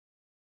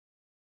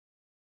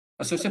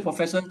Associate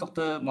Professor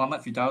Dr.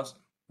 Mohd Firdaus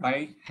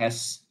Raih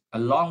has a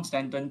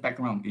long-standing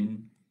background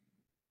in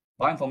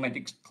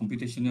bioinformatics,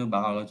 computational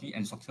biology,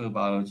 and structural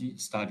biology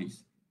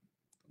studies.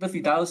 Dr.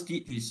 Firdaus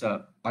did his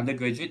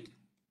undergraduate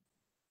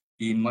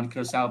in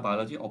molecular cell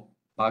biology or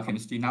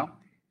biochemistry now,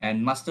 and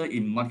master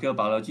in molecular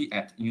biology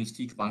at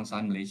Universiti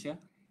Kebangsaan, Malaysia.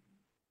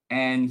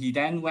 And he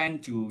then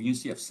went to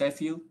University of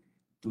Sheffield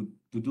to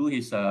do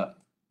his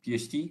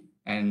PhD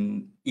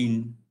and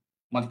in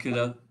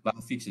molecular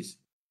biophysics.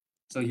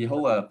 So he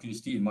holds a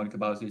PhD in molecular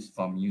biology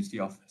from University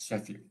of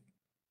Sheffield.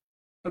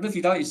 Dr.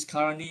 Firdaus is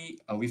currently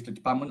with the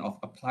Department of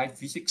Applied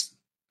Physics,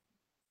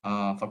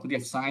 Faculty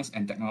of Science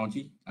and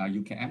Technology,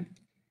 UKM,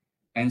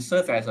 and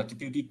serves as a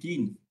Deputy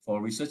Dean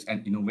for Research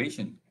and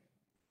Innovation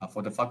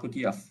for the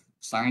Faculty of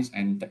Science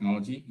and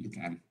Technology,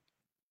 UKM.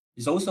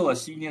 He's also a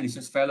Senior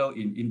Research Fellow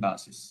in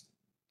INBIOSIS.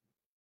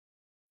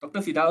 Dr.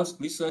 Firdaus'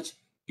 research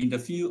in the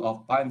field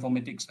of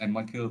bioinformatics and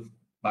molecular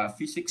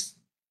biophysics.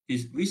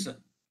 His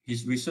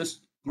research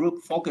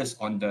group focused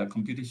on the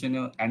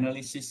computational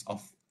analysis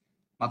of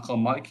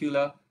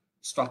macromolecular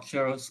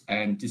structures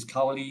and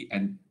discovery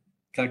and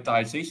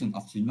characterization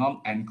of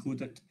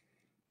genome-encoded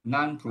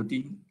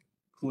non-protein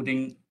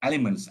coding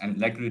elements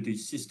and regulatory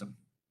system.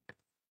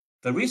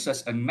 The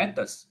research and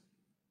methods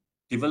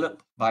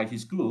developed by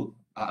his group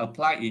are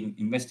applied in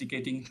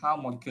investigating how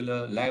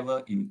molecular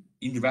level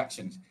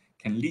interactions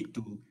can lead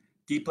to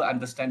deeper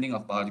understanding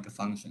of biological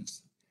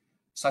functions,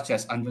 such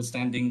as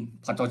understanding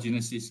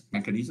pathogenesis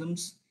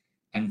mechanisms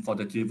and for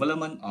the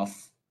development of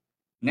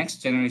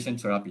next generation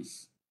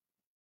therapies.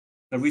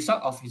 The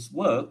result of his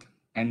work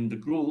and the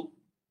group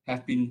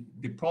have been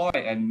deployed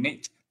and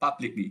made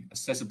publicly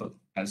accessible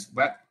as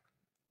web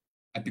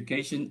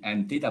application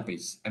and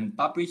database and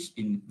published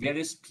in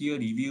various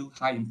peer-reviewed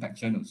high-impact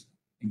journals,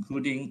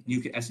 including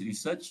Nucleic Acid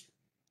Research,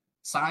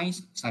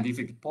 Science,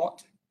 Scientific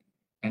Report,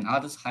 and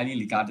others highly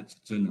regarded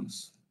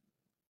journals.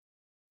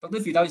 Dr.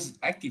 Firdaus is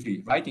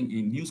actively writing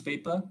in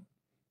newspaper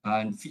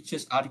and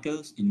features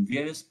articles in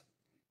various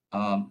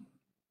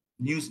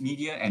news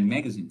media and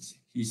magazines.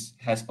 He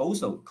has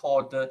also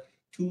co-authored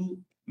 2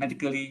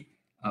 medically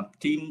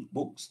themed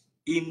books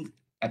aimed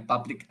at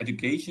public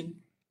education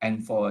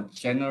and for a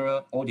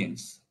general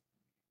audience.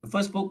 The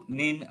first book,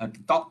 named The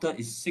Doctor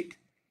is Sick,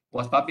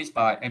 was published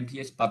by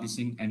MPS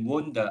Publishing and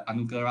won the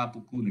Anugerah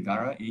Buku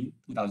Negara in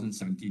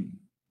 2017.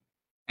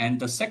 And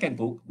the second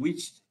book,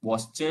 which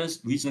was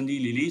just recently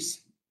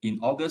released in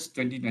August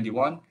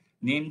 2021,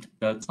 named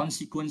The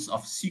Consequence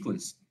of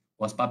Sequence,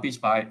 was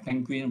published by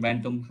Penguin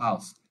Random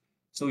House.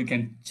 So you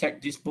can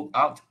check this book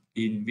out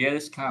in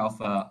various kind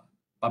of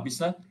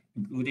publisher,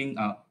 including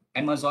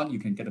Amazon. You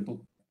can get a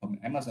book from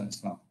Amazon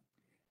as well.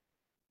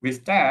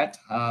 With that,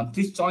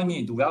 please join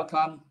me to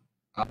welcome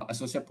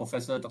Associate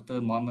Professor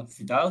Dr. Mohd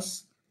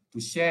Firdaus to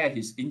share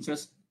his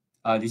interest,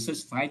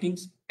 research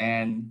findings,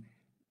 and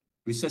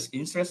research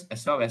interest,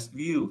 as well as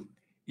view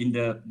in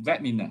the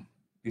webinar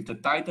with the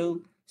title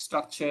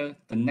Structure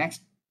the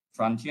Next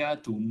Frontier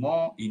to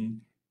More in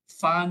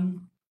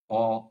Fun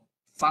or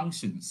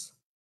Functions.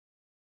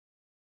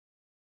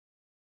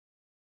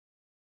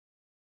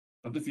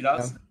 Dr.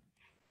 Firdaus,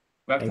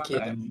 welcome. Thank you.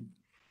 And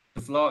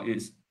the floor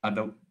is,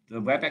 the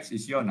WebEx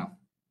is yours now.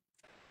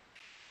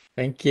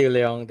 Thank you,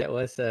 Leong. That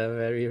was a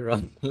very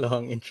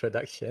long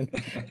introduction.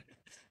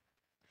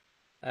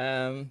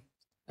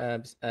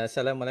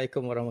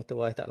 Assalamualaikum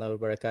warahmatullahi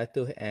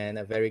wabarakatuh, and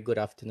a very good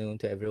afternoon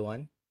to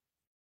everyone.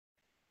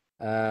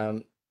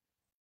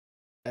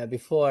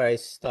 Before I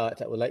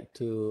start, I would like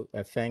to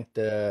thank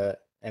the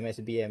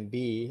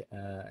MSBMB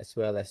as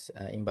well as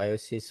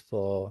INBIOSIS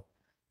for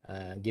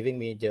giving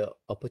me the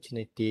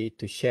opportunity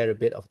to share a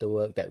bit of the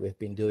work that we've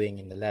been doing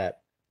in the lab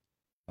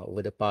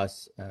over the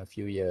past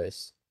few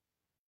years.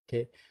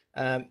 Okay,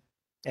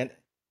 and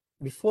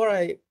before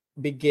I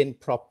begin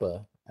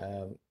proper,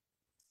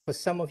 for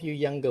some of you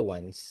younger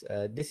ones,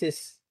 this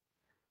is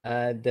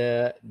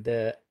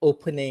the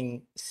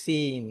opening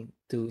scene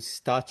to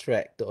Star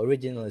Trek, the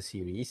original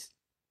series,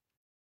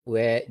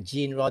 where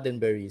Gene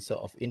Roddenberry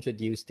sort of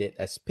introduced it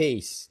as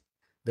space,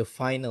 the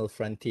final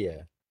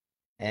frontier.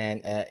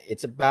 And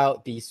it's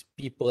about these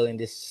people in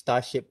this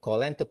starship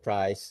called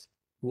Enterprise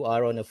who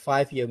are on a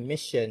 5-year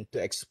mission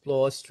to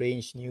explore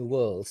strange new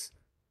worlds,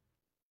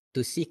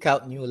 to seek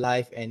out new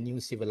life and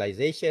new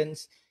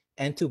civilizations,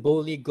 and to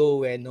boldly go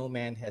where no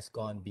man has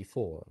gone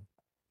before.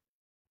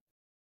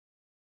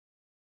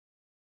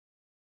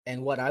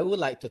 And what I would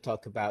like to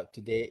talk about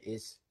today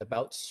is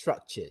about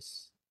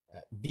structures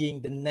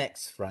being the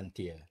next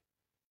frontier.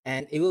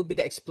 And it will be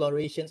the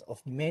explorations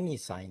of many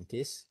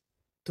scientists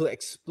to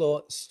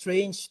explore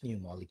strange new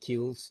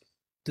molecules,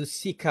 to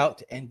seek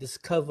out and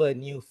discover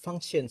new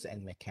functions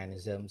and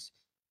mechanisms,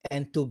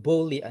 and to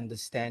boldly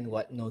understand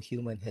what no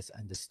human has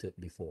understood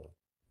before.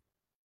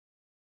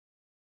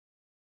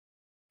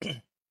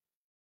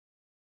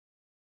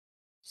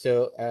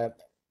 So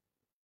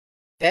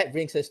that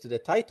brings us to the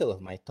title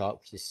of my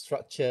talk, which is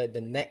Structure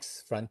the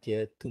Next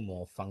Frontier to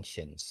More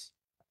Functions.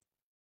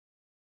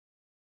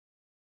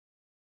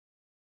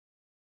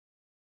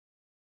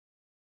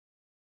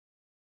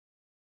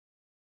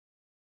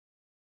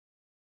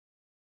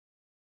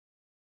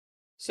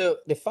 So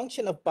the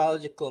function of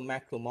biological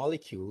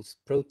macromolecules,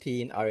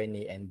 protein,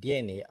 RNA, and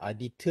DNA, are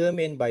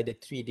determined by the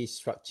 3D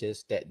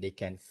structures that they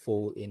can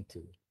fold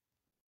into.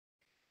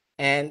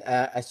 And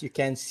as you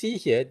can see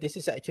here, this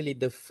is actually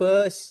the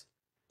first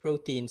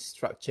protein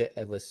structure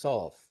ever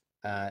solved,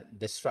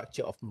 the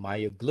structure of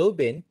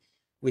myoglobin,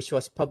 which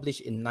was published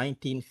in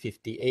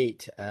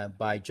 1958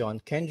 by John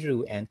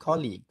Kendrew and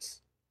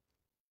colleagues.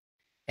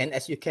 And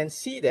as you can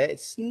see there,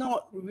 it's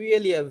not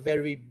really a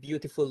very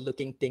beautiful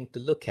looking thing to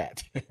look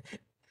at.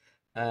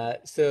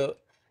 So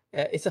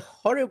it's a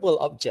horrible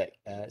object,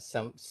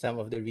 some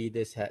of the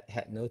readers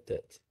had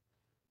noted.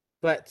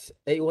 But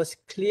it was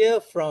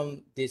clear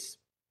from this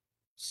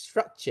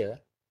structure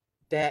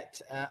that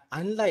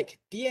unlike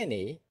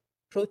DNA,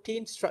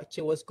 protein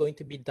structure was going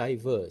to be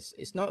diverse.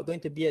 It's not going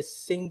to be a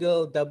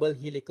single double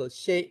helical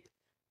shape,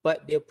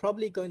 but they're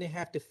probably going to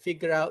have to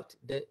figure out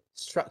the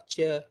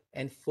structure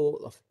and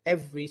fold of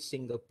every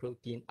single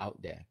protein out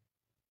there.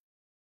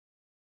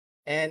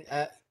 And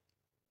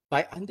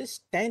by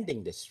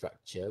understanding the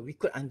structure, we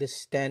could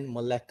understand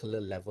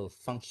molecular level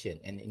function.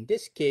 And in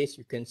this case,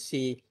 you can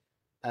see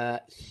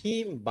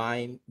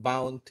heme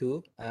bound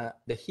to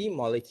the heme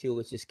molecule,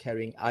 which is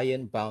carrying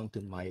iron bound to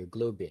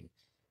myoglobin.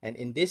 And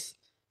in this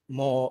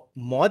more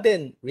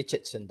modern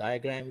Richardson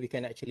diagram, we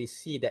can actually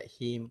see that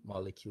heme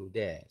molecule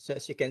there. So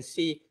as you can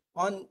see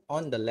on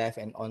the left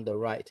and on the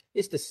right,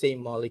 it's the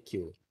same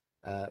molecule,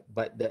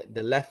 but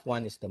the left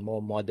one is the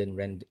more modern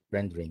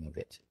rendering of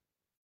it.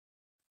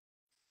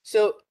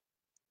 So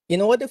in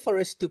order for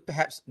us to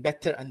perhaps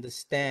better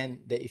understand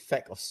the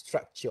effect of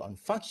structure on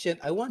function,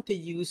 I want to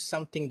use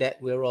something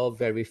that we're all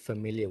very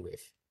familiar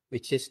with,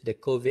 which is the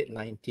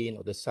COVID-19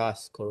 or the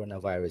SARS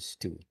coronavirus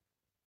 2.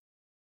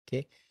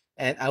 Okay,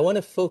 and I want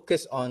to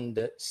focus on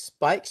the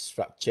spike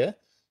structure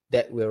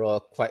that we're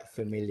all quite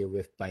familiar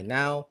with by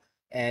now.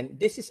 And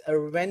this is a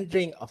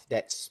rendering of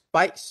that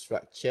spike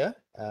structure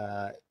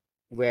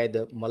where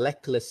the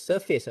molecular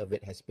surface of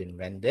it has been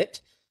rendered.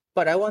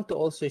 But I want to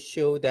also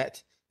show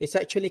that it's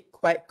actually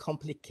quite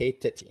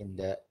complicated in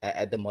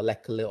at the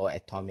molecular or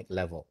atomic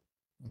level.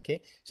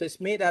 Okay, so it's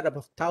made out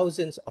of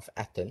thousands of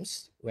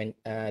atoms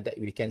that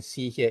we can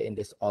see here in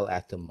this all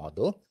atom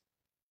model.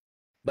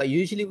 But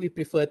usually we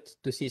prefer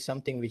to see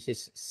something which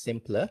is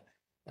simpler.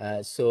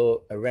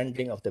 So a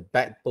rendering of the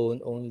backbone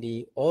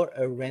only, or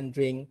a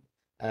rendering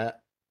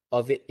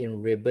of it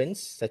in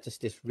ribbons, such as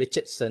this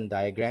Richardson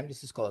diagram.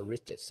 This is called a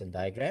Richardson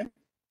diagram.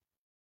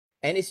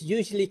 And it's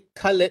usually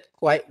colored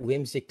quite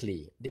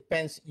whimsically.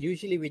 Depends,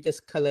 usually we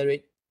just color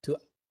it to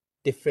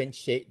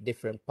differentiate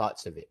different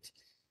parts of it.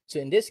 So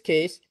in this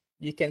case,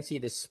 you can see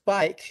the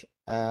spike,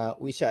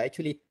 which are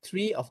actually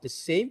 3 of the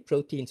same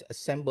proteins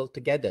assembled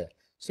together.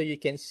 So you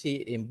can see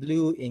it in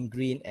blue, in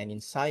green, and in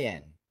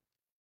cyan.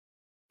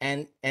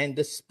 And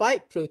the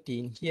spike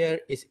protein here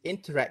is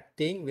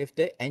interacting with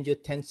the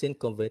angiotensin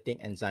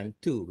converting enzyme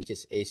 2, which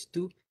is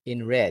ACE2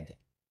 in red.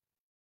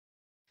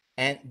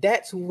 And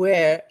that's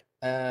where,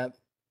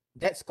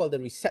 that's called the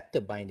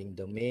receptor binding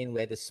domain,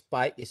 where the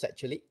spike is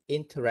actually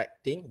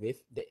interacting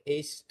with the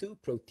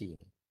ACE2 protein,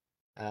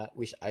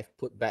 which I've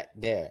put back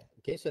there.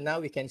 Okay, so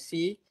now we can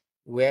see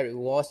where it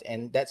was,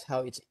 and that's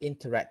how it's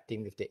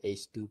interacting with the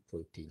ACE2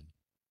 protein.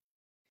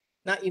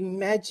 Now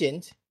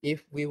imagine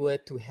if we were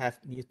to have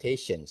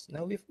mutations.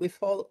 Now we've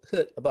all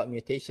heard about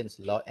mutations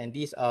a lot, and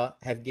these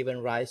have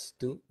given rise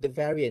to the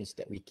variants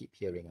that we keep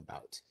hearing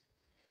about.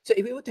 So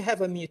if we were to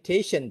have a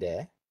mutation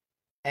there,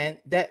 and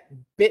that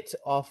bit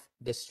of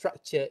the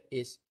structure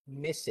is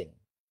missing.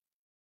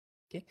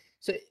 Okay,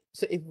 so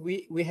if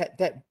we had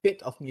that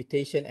bit of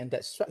mutation and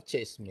that structure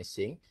is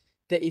missing,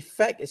 the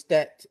effect is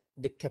that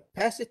the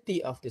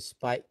capacity of the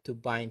spike to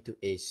bind to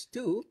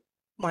ACE2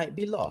 might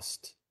be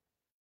lost.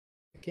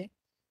 Okay,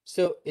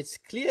 so it's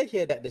clear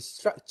here that the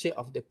structure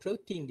of the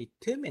protein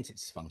determines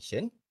its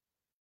function.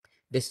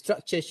 The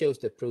structure shows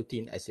the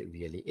protein as it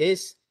really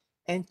is,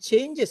 and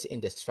changes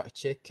in the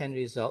structure can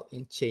result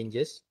in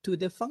changes to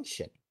the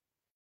function.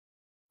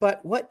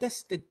 But what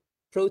does the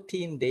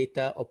protein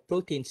data or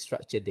protein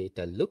structure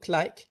data look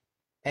like,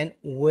 and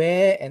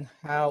where and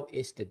how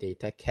is the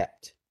data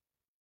kept?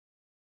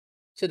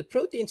 So the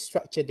protein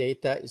structure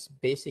data is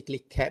basically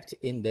kept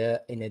in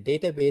a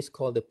database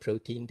called the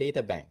Protein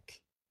Data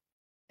Bank.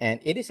 And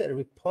it is a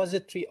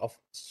repository of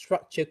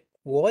structure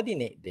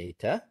coordinate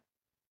data.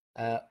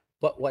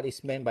 But what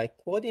is meant by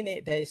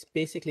coordinate there is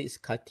basically it's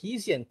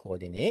Cartesian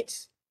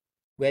coordinates,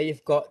 where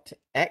you've got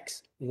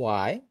X,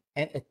 Y,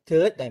 and a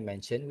third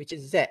dimension, which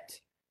is Z.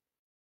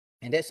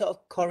 And that sort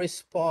of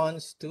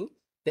corresponds to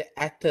the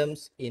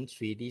atoms in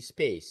 3D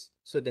space.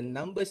 So the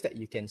numbers that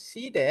you can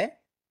see there,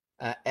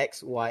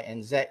 X, Y,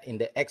 and Z in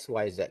the X,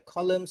 Y, Z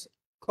columns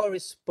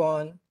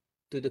correspond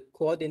to the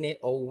coordinate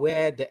or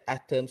where the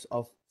atoms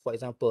of, for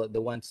example,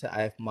 the ones that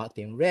I have marked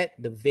in red,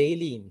 the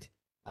valine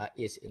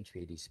is in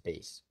 3D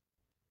space.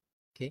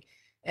 Okay,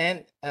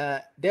 and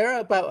there are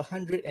about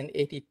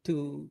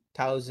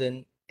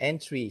 182,000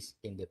 entries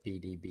in the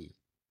PDB.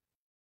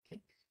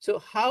 Okay, so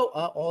how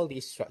are all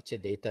these structure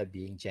data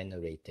being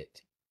generated?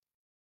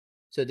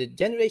 So the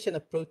generation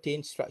of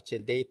protein structure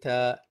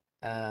data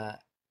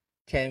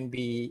can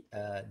be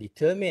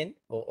determined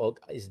or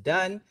is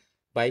done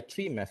by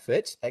three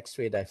methods: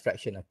 X-ray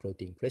diffraction of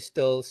protein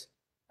crystals.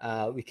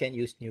 We can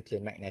use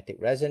nuclear magnetic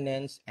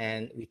resonance,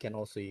 and we can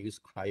also use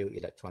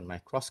cryo-electron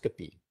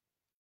microscopy.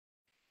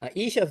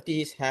 Each of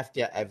these have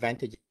their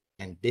advantages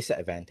and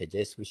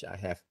disadvantages, which I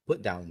have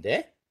put down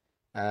there.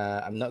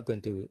 I'm not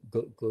going to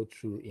go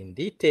through in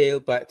detail,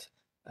 but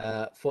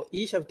for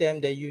each of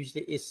them, there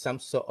usually is some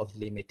sort of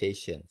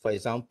limitation. For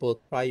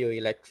example,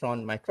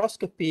 cryo-electron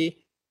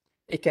microscopy,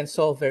 it can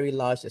solve very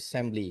large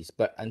assemblies,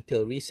 but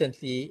until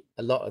recently,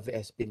 a lot of it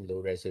has been low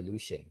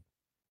resolution.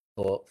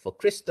 For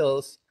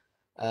crystals,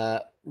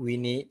 we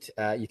need,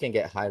 you can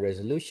get high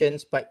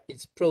resolutions, but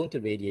it's prone to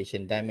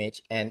radiation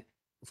damage. And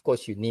of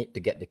course, you need to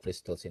get the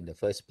crystals in the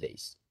first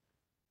place.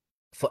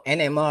 For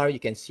NMR, you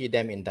can see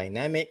them in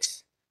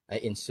dynamics,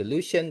 in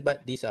solution,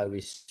 but these are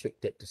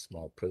restricted to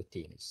small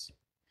proteins.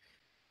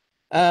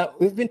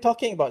 We've been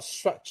talking about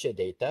structure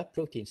data,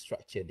 protein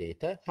structure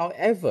data.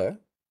 However,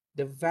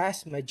 the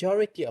vast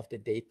majority of the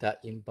data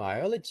in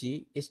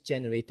biology is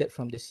generated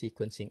from the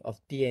sequencing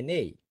of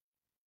DNA.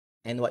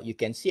 And what you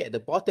can see at the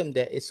bottom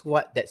there is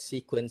what that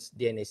sequence,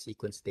 DNA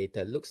sequence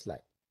data looks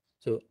like.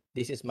 So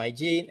this is my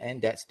gene,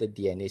 and that's the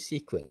DNA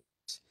sequence.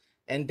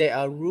 And there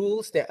are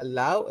rules that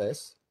allow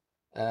us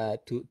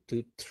to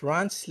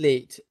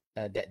translate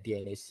that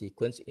DNA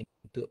sequence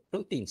into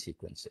protein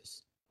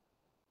sequences.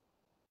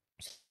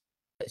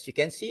 As you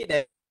can see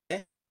there,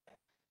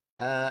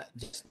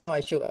 just now I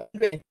showed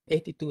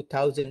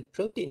 182,000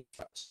 protein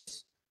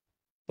structures,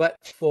 but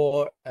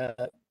for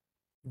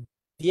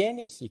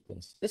DNA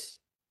sequences,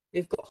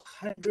 we've got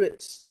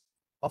hundreds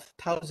of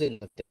thousands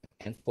of them,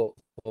 and for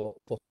whole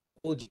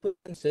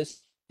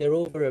sequences, there are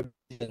over a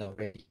billion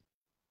already.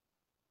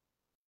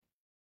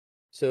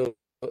 So,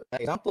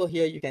 example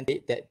here, you can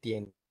take that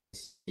DNA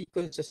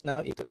sequences now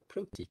into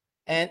protein,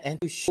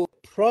 and to show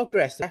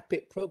progress,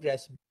 rapid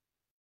progress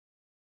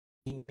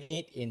being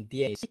made in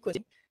DNA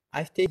sequencing,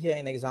 I've taken here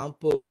an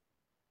example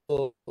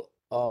of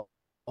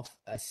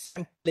a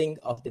sampling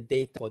of the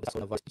data for the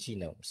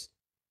genomes,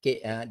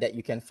 okay, that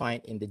you can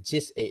find in the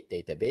GIS8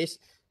 database.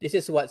 This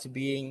is what's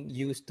being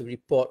used to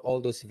report all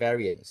those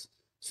variants.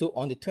 So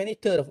on the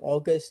 23rd of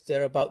August,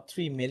 there are about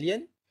 3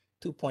 million,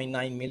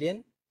 2.9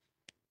 million.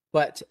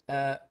 But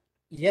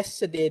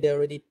yesterday, there are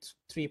already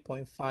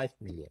 3.5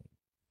 million,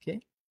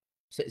 okay?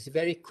 So it's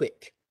very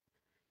quick.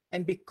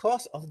 And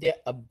because of their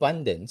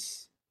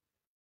abundance,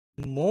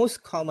 the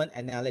most common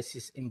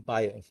analysis in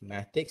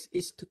bioinformatics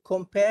is to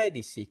compare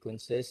these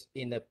sequences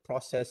in a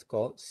process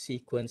called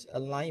sequence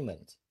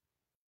alignment.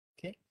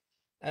 Okay,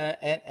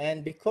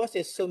 and because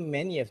there's so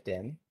many of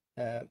them,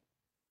 there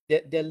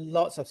are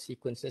lots of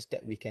sequences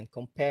that we can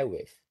compare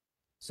with.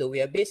 So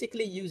we are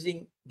basically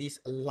using these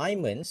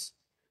alignments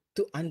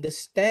to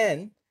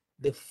understand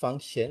the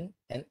function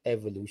and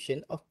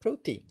evolution of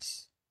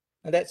proteins.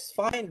 And that's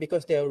fine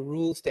because there are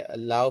rules that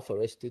allow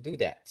for us to do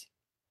that.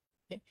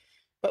 Okay?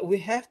 But we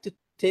have to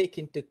take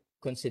into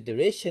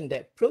consideration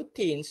that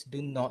proteins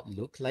do not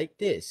look like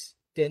this.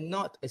 They're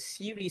not a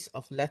series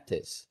of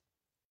letters.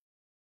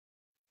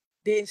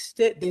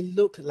 Instead, they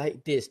look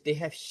like this. They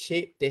have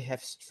shape, they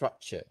have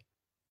structure.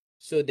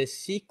 So the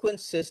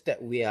sequences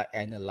that we are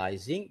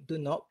analyzing do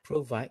not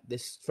provide the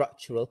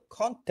structural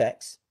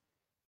context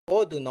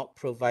or do not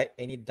provide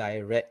any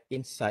direct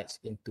insights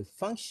into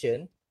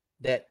function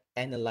that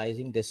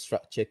analyzing the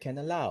structure can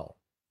allow.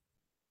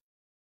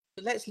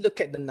 So let's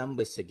look at the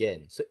numbers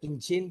again. So in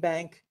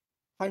GenBank,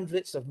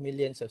 hundreds of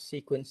millions of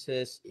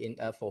sequences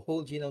for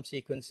whole genome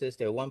sequences.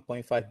 There are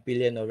 1.5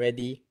 billion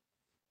already.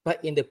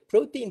 But in the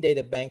protein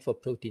data bank for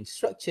protein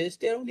structures,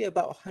 there are only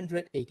about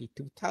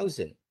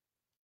 182,000.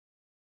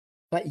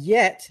 But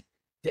yet,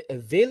 the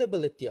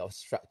availability of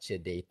structure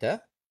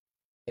data,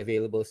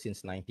 available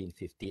since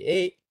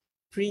 1958,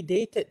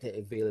 predated the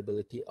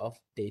availability of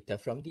data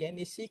from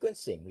DNA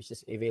sequencing, which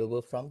is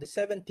available from the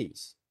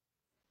 70s.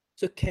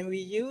 So can we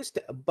use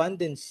the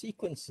abundant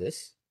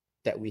sequences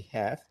that we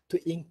have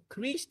to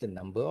increase the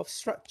number of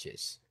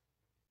structures?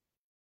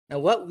 Now,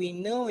 what we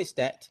know is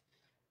that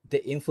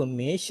the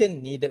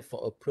information needed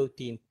for a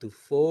protein to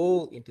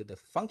fold into the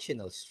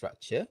functional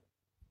structure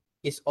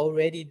is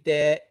already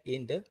there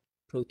in the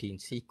protein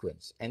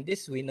sequence. And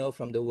this we know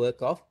from the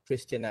work of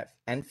Christian F.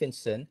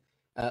 Anfinsen,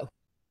 who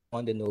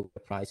won the Nobel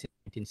Prize in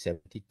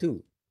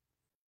 1972.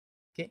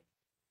 Okay,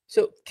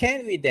 so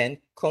can we then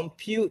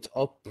compute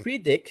or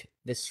predict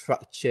the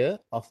structure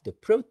of the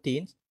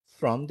protein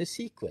from the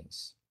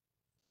sequence?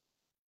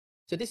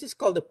 So this is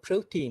called the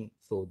protein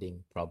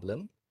folding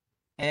problem.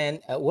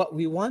 And what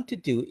we want to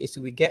do is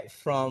we get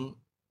from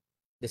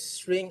the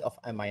string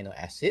of amino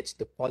acids,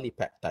 the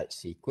polypeptide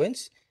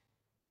sequence,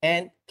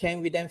 and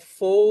can we then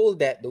fold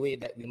that the way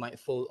that we might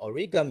fold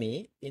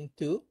origami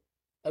into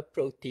a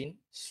protein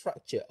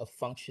structure, a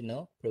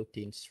functional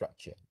protein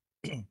structure.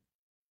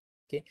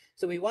 Okay,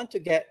 so we want to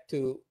get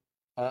to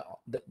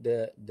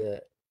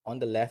the on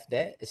the left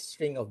there, a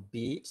string of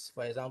beads,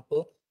 for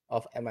example,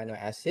 of amino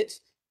acids.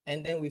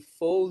 and then we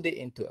fold it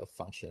into a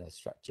functional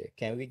structure.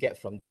 Can we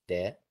get from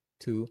there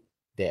to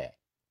there?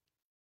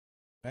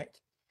 Right?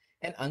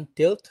 And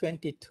until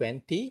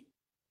 2020,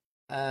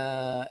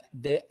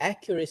 the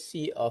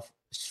accuracy of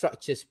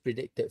structures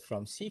predicted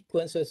from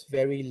sequence was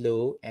very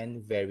low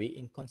and very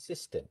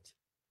inconsistent.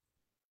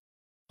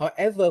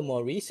 However,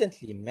 more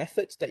recently,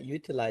 methods that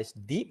utilize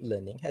deep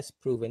learning has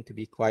proven to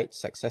be quite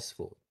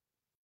successful.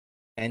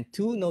 And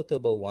two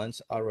notable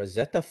ones are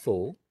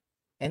RosettaFold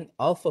and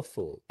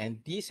AlphaFold, and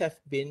these have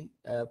been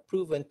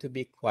proven to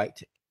be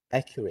quite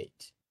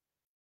accurate.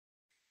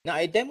 Now,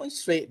 I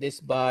demonstrate this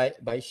by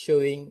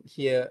showing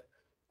here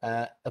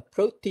a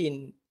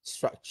protein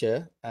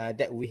structure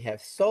that we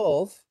have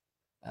solved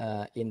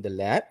in the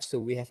lab. So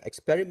we have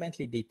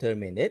experimentally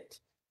determined it.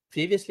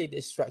 Previously,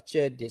 this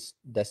structure does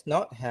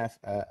not have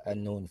a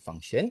known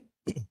function.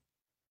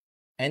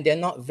 And there are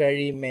not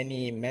very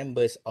many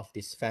members of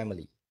this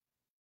family.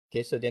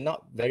 Okay, so there are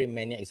not very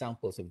many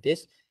examples of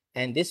this.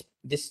 And this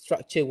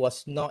structure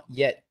has not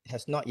yet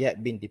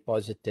been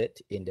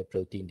deposited in the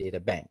protein data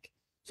bank.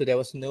 So there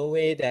was no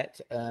way that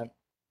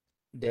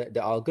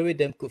the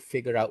algorithm could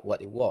figure out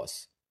what it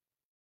was.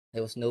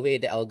 There was no way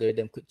the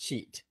algorithm could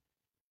cheat.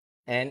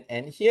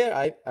 And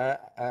here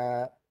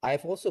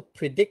I've also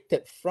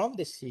predicted from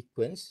the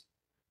sequence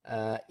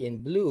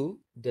in blue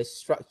the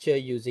structure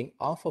using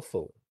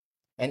AlphaFold.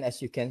 And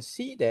as you can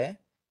see there,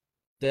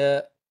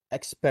 the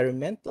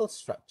experimental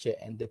structure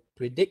and the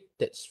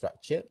predicted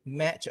structure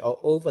match or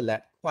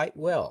overlap quite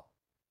well.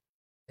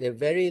 There are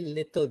very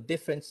little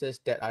differences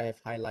that I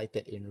have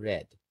highlighted in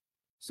red.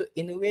 So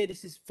in a way,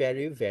 this is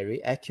very,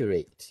 very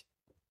accurate.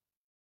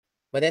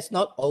 But that's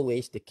not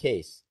always the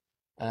case.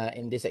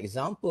 In this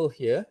example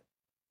here,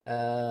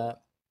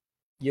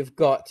 you've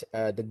got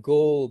the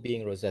gold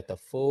being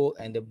RosettaFold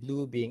and the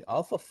blue being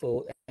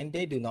AlphaFold, and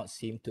they do not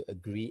seem to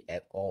agree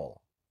at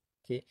all.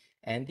 Okay,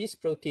 and this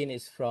protein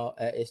is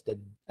the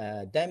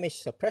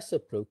damage suppressor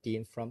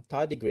protein from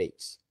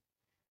tardigrades.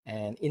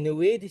 And in a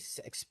way, this is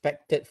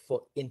expected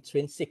for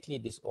intrinsically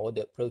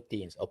disordered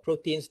proteins or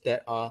proteins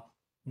that are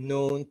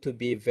known to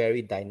be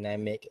very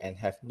dynamic and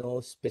have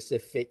no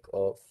specific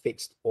or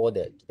fixed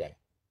order to them.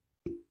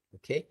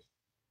 Okay,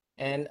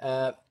 and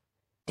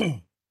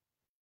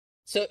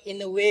so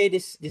in a way,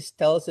 this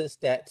tells us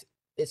that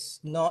it's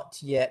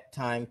not yet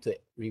time to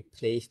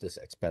replace those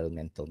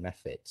experimental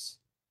methods.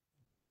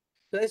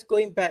 So let's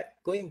going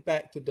back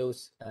to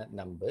those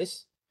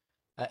numbers.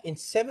 In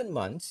 7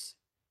 months,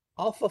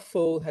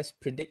 AlphaFold has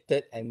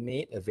predicted and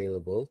made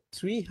available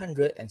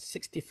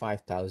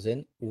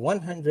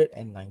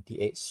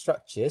 365,198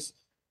 structures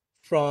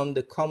from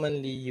the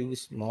commonly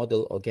used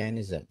model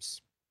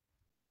organisms.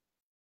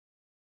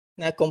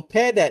 Now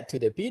compare that to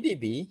the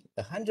PDB,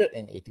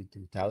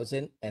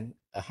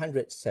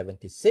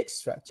 182,176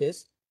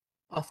 structures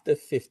after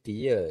 50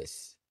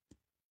 years.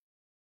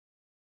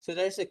 So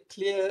there's a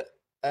clear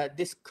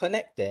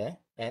disconnect there,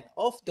 and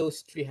of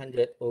those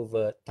 300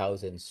 over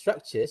 1,000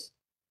 structures,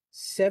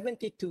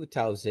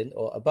 72,000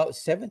 or about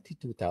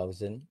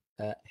 72,000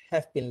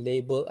 have been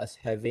labeled as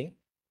having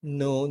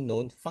no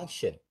known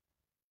function.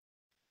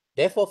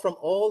 Therefore, from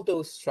all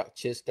those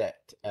structures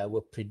that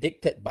were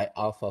predicted by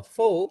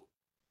AlphaFold,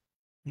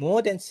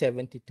 more than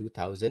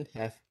 72,000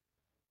 have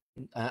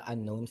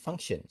unknown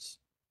functions.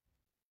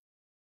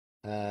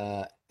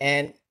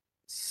 And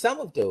some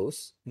of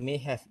those may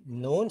have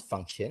known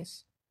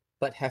functions,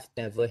 but have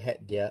never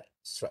had their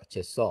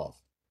structure solved.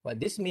 What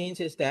this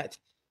means is that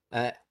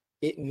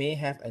it may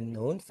have a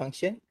known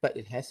function, but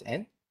it has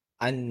an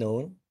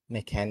unknown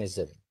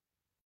mechanism.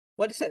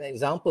 What is an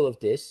example of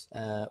this?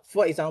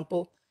 For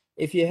example,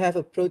 if you have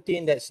a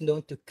protein that's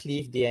known to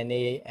cleave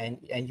DNA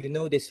and you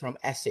know this from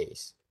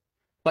assays,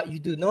 but you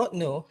do not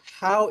know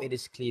how it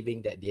is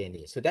cleaving that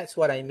DNA. So that's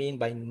what I mean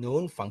by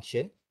known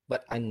function,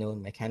 but unknown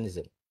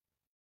mechanism.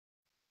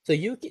 So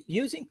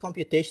using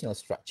computational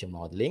structure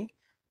modeling,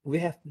 we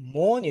have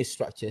more new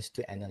structures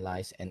to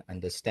analyze and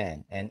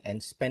understand,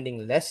 and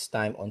spending less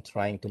time on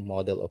trying to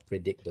model or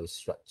predict those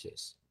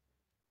structures.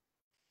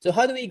 So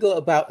how do we go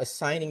about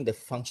assigning the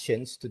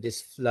functions to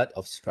this flood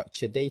of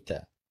structured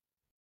data?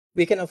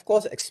 We can, of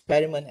course,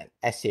 experiment and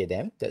assay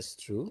them, that's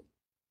true.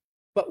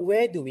 But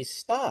where do we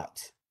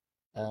start?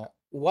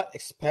 What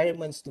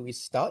experiments do we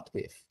start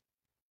with?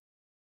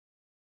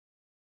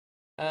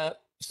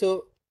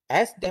 So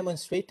as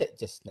demonstrated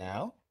just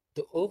now,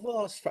 the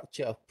overall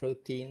structure of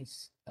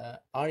proteins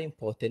are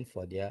important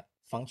for their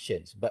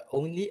functions, but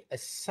only a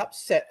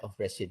subset of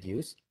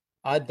residues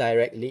are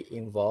directly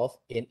involved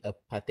in a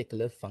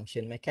particular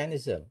function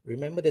mechanism.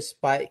 Remember the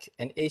spike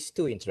and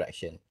ACE2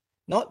 interaction.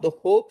 Not the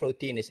whole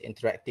protein is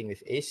interacting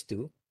with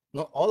ACE2,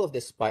 not all of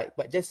the spike,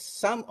 but just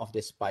some of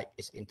the spike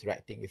is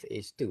interacting with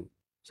ACE2.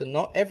 So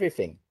not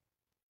everything.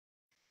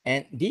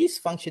 And these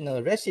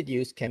functional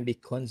residues can be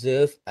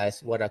conserved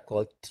as what are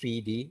called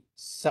 3D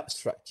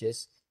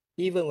substructures,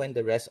 even when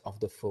the rest of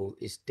the fold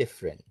is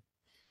different.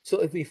 So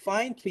if we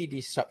find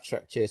 3D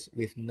substructures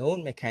with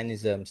known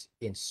mechanisms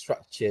in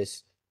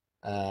structures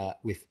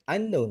with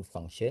unknown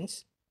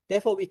functions,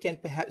 Therefore, we can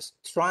perhaps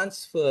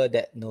transfer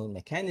that known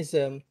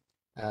mechanism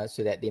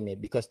so that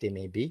because they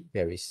may be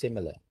very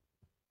similar.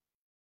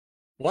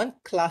 One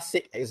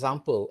classic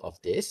example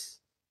of this,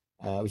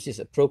 which is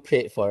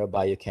appropriate for a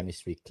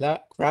biochemistry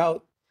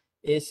crowd,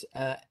 is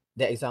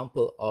the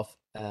example of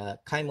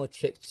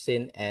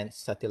chymotrypsin and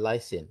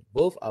satylysin.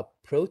 Both are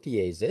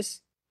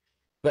proteases,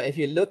 but if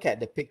you look at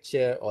the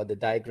picture or the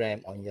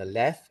diagram on your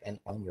left and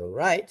on your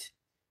right,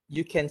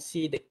 you can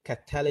see the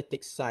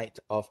catalytic site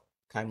of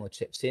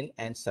chymotrypsin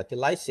and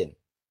satylysin.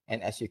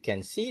 And as you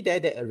can see there,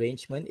 the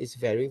arrangement is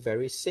very,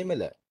 very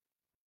similar.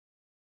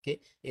 Okay,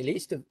 it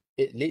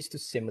leads to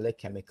similar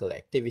chemical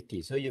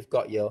activity. So you've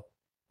got your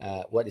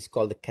what is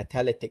called the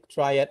catalytic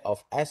triad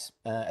of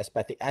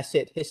aspartic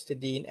acid,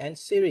 histidine, and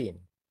serine.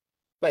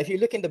 But if you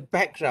look in the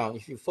background,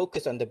 if you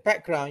focus on the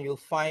background, you'll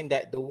find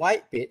that the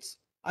white bits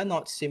are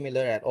not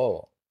similar at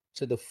all.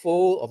 So the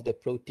fold of the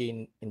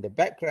protein in the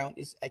background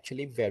is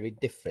actually very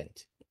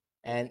different.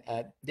 And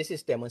this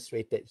is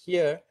demonstrated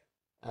here,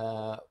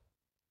 where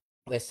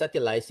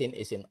satylysin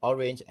is in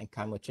orange and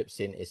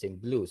chymotrypsin is in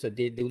blue. So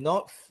they do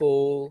not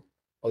fold,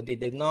 or they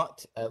do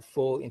not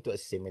fold into a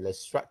similar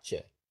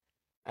structure.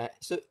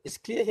 So it's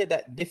clear here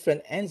that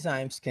different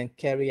enzymes can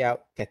carry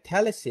out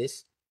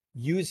catalysis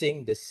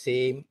using the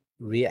same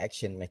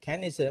reaction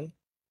mechanism,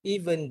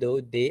 even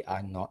though they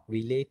are not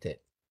related.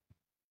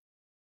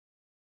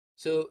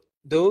 So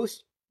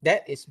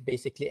that is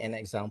basically an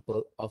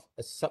example of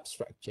a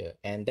substructure,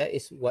 and that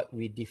is what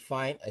we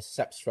define a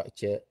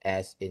substructure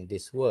as in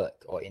this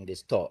work or in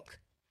this talk,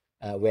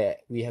 where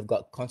we have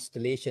got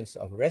constellations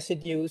of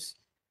residues.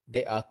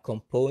 They are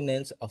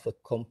components of a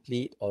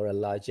complete or a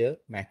larger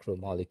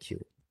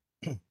macromolecule.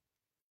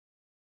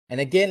 And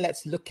again,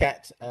 let's look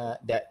at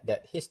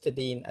that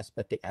histidine,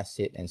 aspartic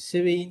acid, and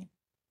serine.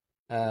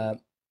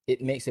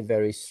 It makes a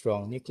very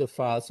strong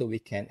nucleophile, so we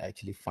can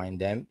actually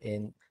find them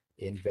in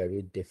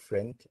very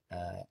different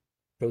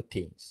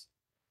proteins.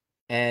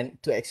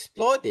 And to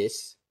explore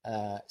this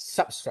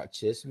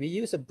substructures, we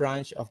use a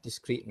branch of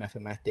discrete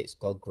mathematics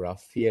called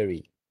graph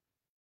theory.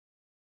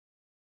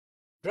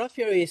 Graph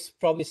theory is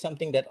probably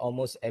something that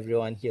almost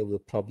everyone here will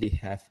probably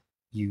have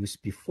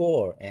used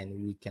before, and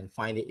we can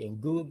find it in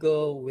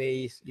Google,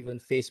 Waze, even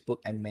Facebook,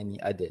 and many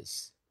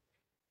others.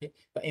 Okay?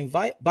 But in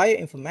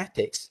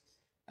bioinformatics,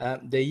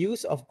 the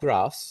use of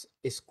graphs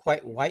is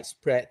quite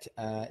widespread,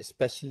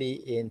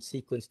 especially in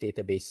sequence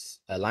database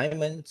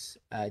alignments,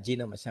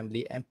 genome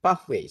assembly, and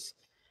pathways.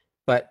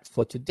 But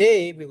for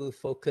today, we will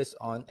focus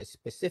on a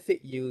specific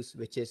use,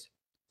 which is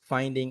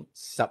finding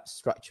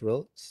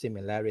substructural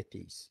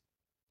similarities.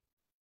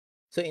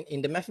 So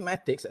in the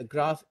mathematics, a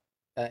graph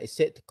is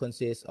said to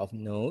consist of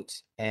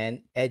nodes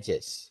and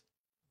edges.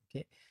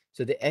 Okay,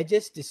 so the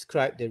edges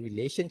describe the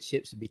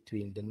relationships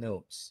between the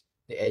nodes.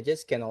 The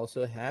edges can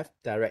also have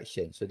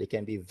direction, so they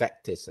can be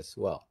vectors as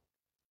well.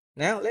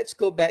 Now let's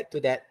go back to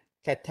that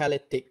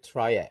catalytic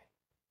triad.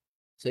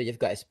 So you've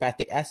got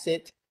aspartic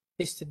acid,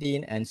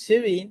 histidine, and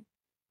serine.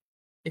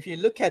 If you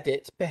look at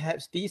it,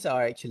 perhaps these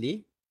are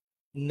actually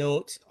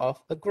nodes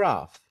of a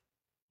graph,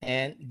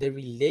 and the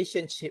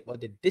relationship or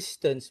the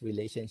distance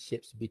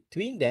relationships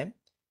between them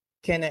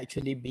can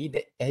actually be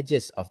the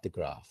edges of the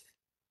graph.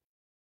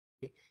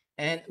 Okay?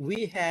 And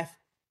we have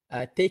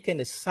taken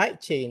the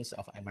side chains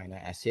of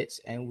amino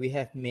acids and we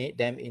have made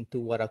them into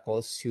what are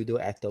called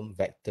pseudo-atom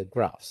vector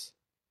graphs.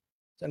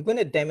 So I'm going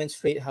to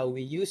demonstrate how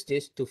we use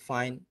this to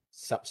find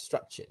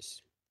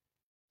substructures.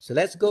 So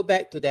let's go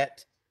back to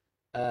that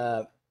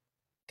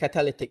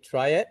catalytic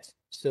triad.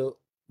 So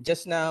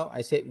just now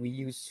I said we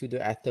use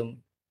pseudo-atom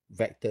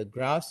vector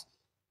graphs.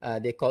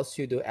 They're called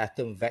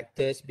pseudo-atom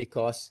vectors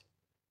because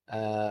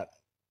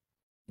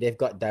they've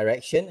got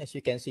direction, as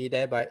you can see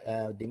there, by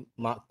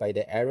marked by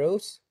the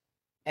arrows.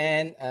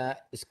 And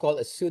it's called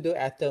a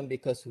pseudo-atom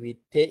because we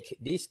take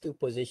these two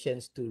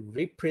positions to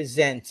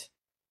represent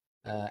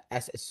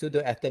as a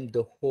pseudo-atom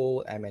the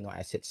whole amino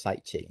acid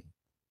side chain.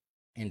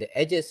 And the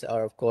edges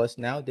are, of course,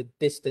 now the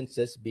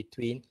distances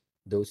between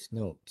those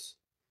nodes.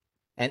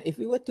 And if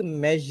we were to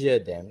measure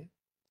them,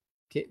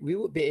 okay, we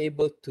would be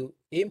able to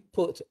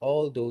input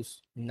all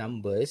those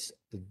numbers,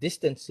 the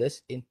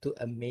distances, into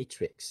a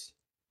matrix.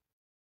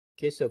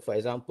 Okay, so for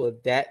example,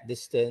 that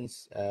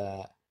distance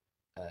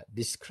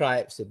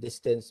describes the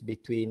distance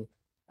between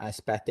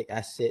aspartic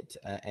acid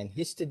and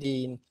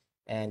histidine,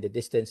 and the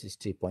distance is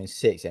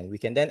 3.6. And we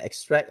can then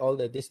extract all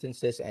the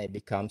distances and it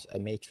becomes a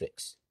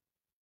matrix.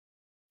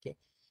 Okay,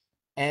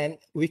 and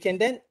we can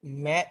then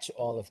match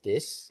all of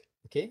this,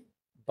 okay,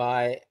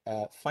 by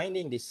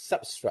finding the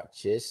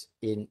substructures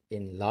in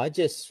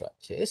larger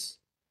structures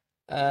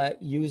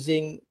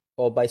using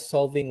or by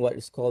solving what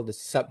is called the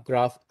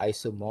subgraph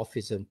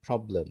isomorphism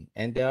problem.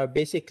 And there are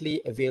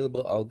basically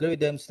available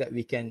algorithms that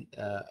we can,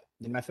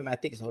 the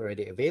mathematics is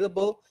already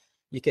available.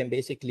 You can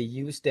basically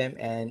use them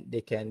and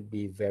they can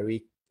be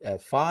very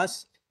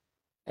fast.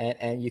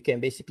 And you can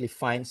basically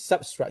find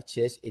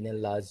substructures in a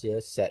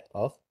larger set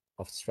of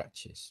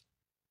structures.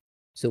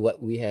 So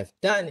what we have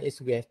done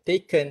is we have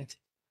taken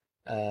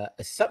a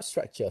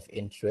substructure of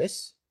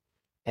interest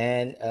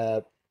and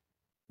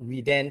we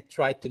then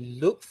try to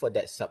look for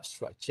that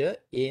substructure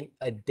in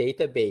a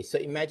database. So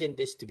imagine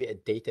this to be a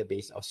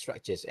database of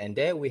structures, and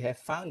there we have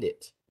found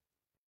it.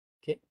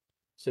 Okay,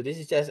 so this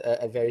is just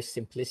a very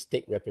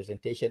simplistic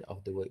representation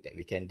of the work that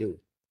we can do.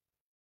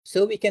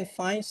 So we can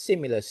find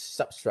similar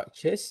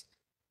substructures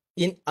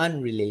in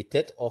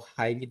unrelated or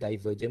highly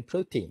divergent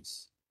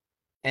proteins.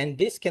 And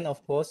this can,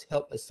 of course,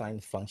 help assign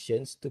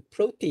functions to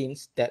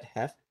proteins that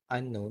have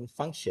unknown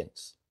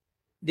functions.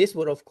 This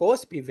would, of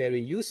course, be very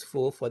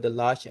useful for the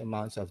large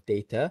amounts of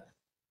data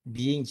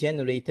being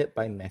generated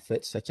by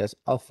methods such as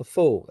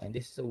AlphaFold. And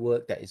this is a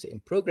work that is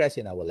in progress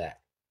in our lab.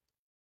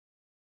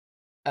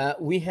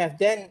 We have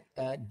then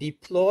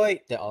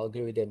deployed the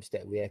algorithms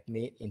that we have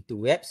made into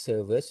web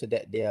servers so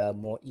that they are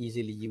more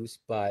easily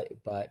used by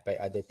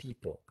other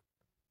people.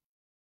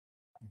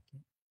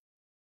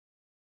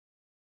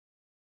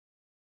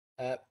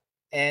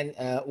 And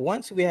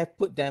once we have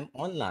put them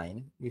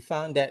online, we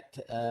found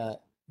that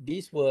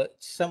these were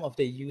some of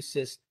the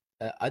uses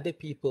other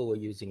people were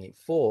using it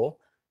for.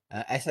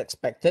 As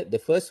expected, the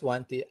first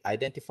one to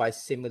identify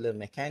similar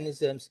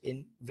mechanisms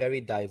in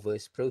very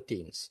diverse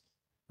proteins,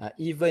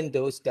 even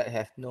those that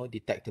have no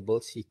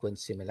detectable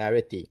sequence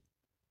similarity.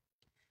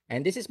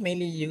 And this is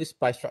mainly used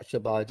by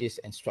structural biologists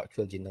and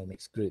structural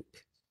genomics group.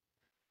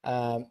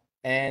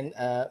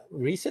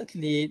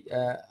 Recently,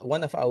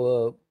 one of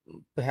our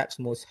perhaps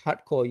most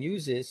hardcore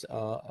users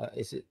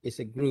is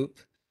a group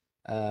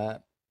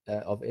of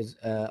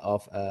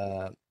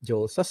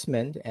Joel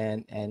Sussman,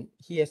 and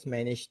he has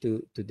managed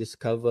to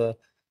discover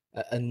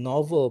a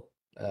novel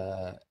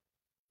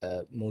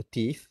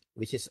motif,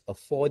 which is a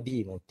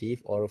 4D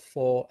motif or a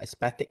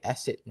 4-aspartic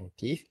acid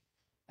motif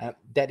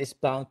that is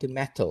bound to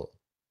metal.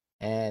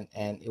 And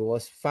it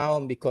was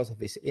found because of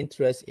his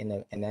interest in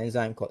an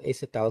enzyme called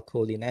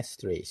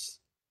acetylcholinesterase.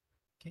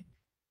 Okay.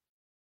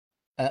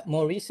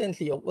 More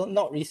recently, well,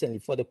 not recently,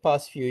 for the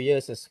past few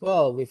years as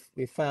well,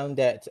 we found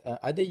that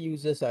other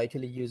users are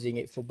actually using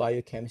it for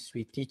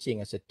biochemistry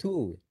teaching as a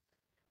tool.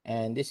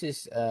 And this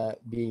is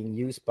being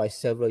used by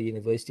several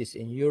universities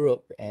in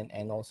Europe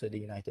and also the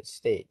United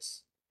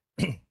States.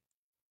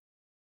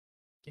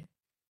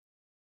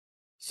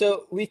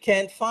 So we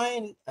can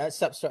find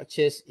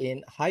substructures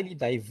in highly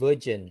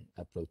divergent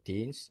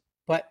proteins,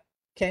 but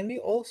can we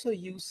also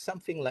use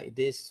something like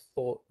this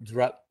for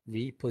drug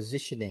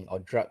repositioning or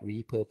drug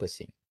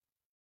repurposing?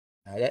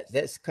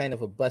 That's kind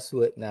of a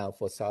buzzword now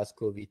for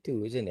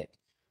SARS-CoV-2, isn't it?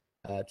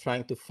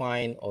 Trying to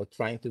find or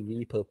trying to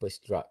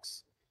repurpose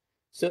drugs.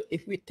 So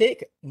if we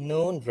take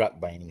known drug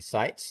binding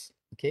sites,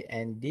 okay,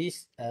 and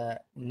these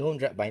known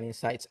drug binding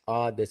sites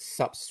are the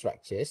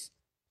substructures,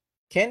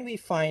 can we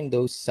find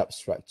those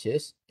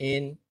substructures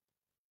in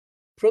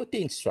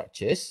protein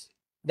structures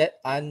that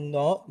are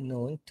not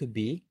known to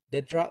be the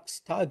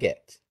drug's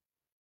target?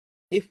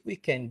 If we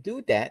can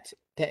do that,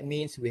 that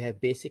means we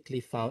have basically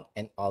found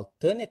an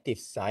alternative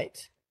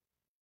site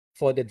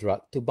for the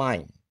drug to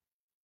bind.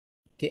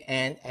 Okay,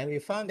 and we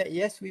found that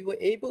yes, we were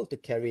able to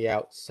carry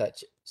out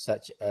such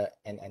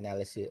an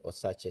analysis or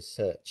such a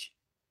search.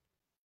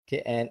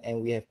 Okay,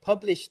 and we have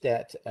published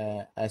that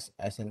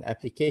as an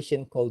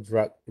application called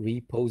Drug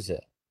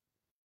Reposer.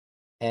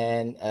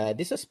 And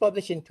this was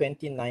published in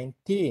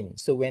 2019.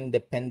 So when the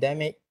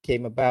pandemic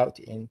came about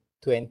in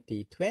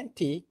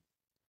 2020,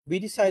 we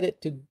decided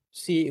to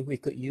see if we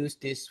could use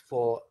this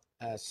for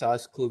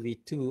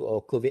SARS-CoV-2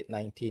 or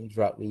COVID-19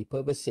 drug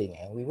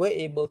repurposing. And we were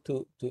able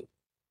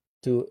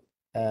to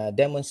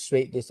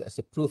demonstrate this as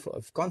a proof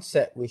of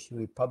concept, which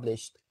we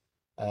published,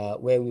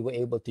 where we were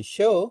able to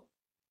show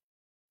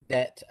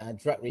that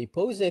drug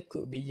reposer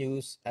could be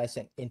used as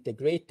an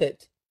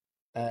integrated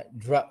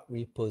drug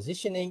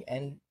repositioning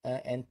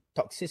and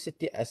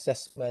toxicity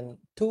assessment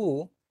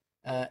tool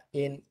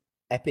in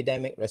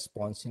epidemic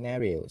response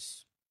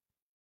scenarios.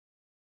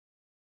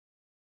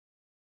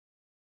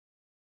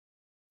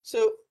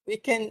 So we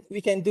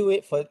can do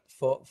it for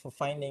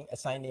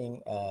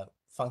assigning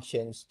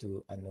functions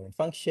to unknown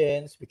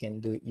functions. We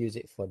can use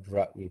it for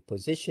drug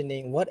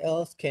repositioning. What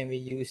else can we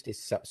use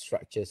this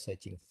substructure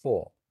searching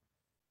for?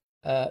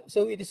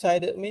 So we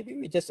decided maybe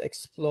we just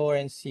explore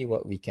and see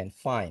what we can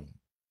find.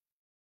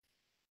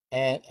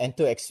 And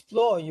to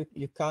explore,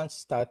 you can't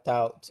start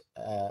out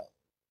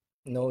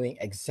knowing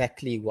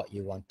exactly what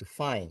you want to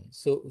find.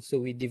 So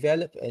we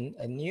developed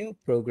a new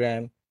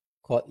program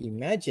called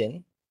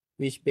Imagine,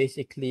 which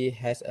basically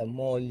has a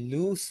more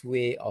loose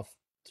way of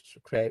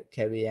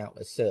carrying out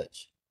a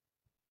search.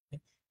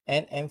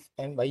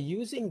 And by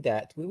using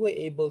that, we were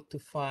able to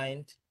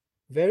find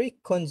very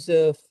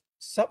conserved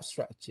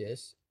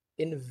substructures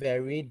in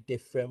very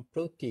different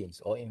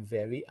proteins or in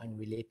very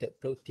unrelated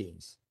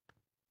proteins.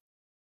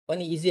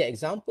 One easy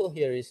example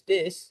here is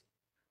this,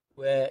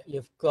 where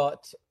you've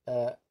got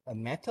a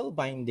metal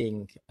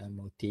binding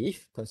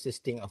motif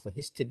consisting of a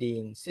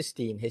histidine,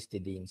 cysteine,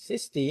 histidine,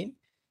 cysteine,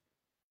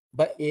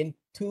 but in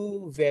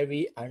two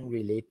very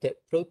unrelated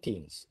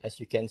proteins. As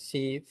you can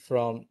see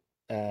from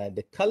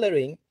the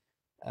coloring,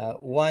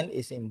 one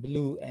is in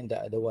blue and the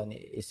other one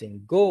is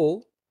in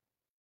gold.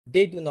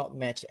 They do not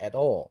match at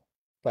all.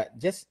 but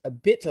just a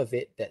bit of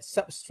it, that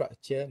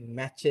substructure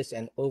matches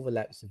and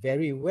overlaps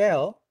very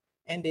well,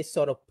 and they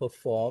sort of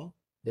perform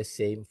the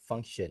same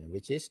function,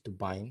 which is to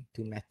bind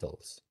to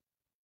metals.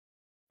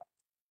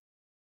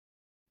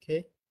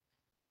 Okay.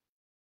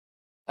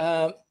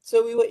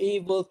 So we were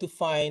able to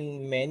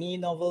find many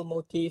novel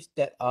motifs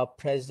that are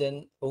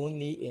present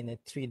only in a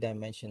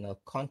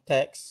three-dimensional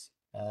context,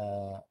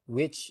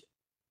 which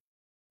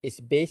is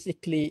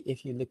basically,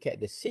 if you look at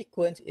the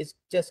sequence, it's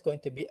just going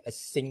to be a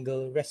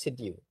single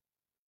residue.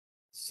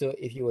 So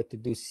if you were to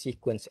do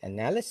sequence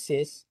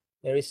analysis,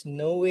 there is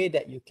no way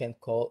that you can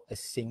call a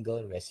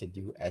single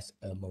residue as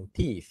a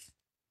motif.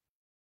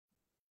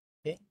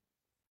 Okay.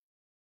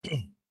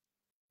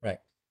 Right.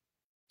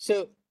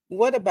 So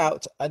what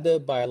about other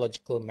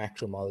biological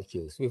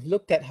macromolecules? We've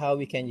looked at how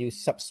we can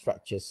use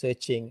substructure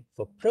searching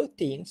for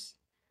proteins,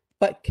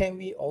 but can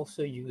we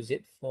also use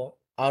it for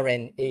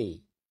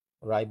RNA,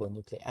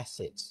 ribonucleic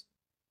acids?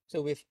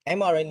 So with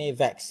mRNA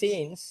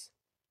vaccines,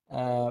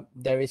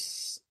 there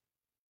is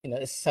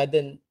a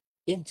sudden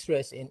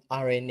interest in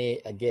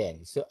RNA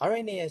again. So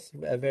RNA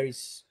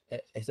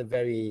has a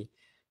very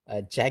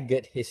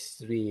jagged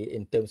history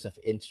in terms of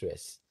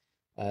interest.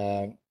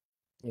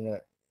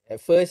 At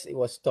first it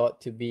was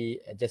thought to be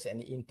just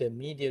an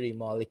intermediary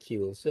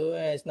molecule, so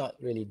it's not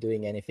really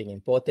doing anything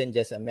important,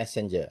 just a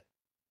messenger.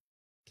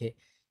 Okay,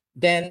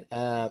 then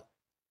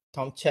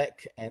Tom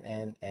Check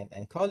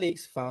and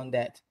colleagues found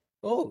that,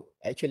 oh,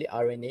 actually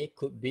RNA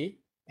could be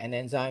an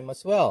enzyme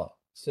as well.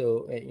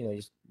 So,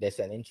 there's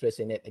an interest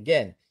in it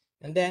again.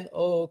 And then,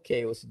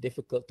 okay, it was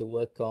difficult to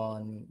work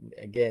on.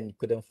 Again,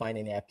 couldn't find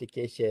any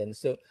application.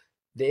 So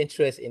the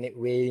interest in it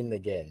waned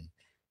again.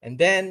 And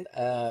then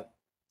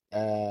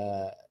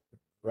Venki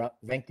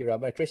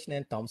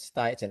Ramakrishnan, Tom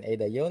Stites, and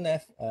Ada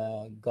Yonev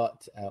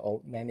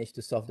or managed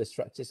to solve the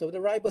structures of the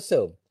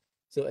ribosome.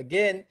 So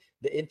again,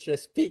 the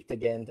interest peaked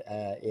again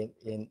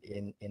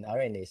in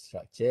RNA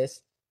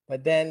structures.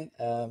 But then,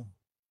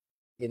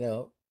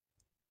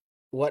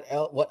 what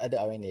other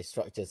RNA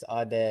structures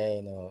are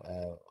there?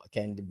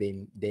 Can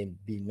they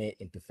be made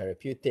into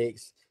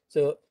therapeutics?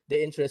 So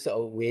the interest sort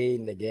of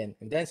waned again.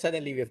 And then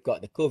suddenly we've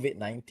got the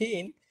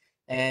COVID-19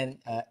 and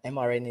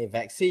mRNA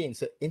vaccine.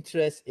 So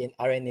interest in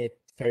RNA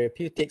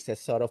therapeutics has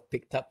sort of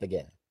picked up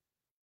again.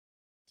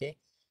 Okay.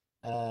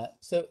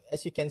 So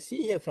as you can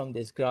see here from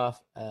this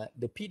graph,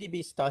 the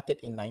PDB started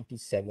in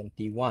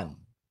 1971.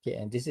 Okay,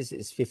 and this is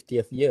its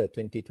 50th year,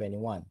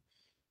 2021.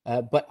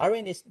 But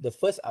the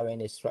first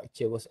RNA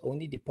structure was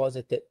only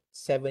deposited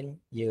 7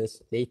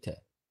 years later.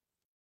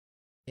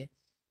 Okay?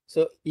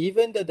 So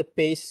even though the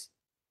pace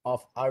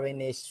of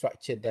RNA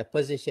structure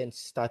deposition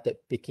started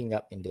picking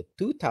up in the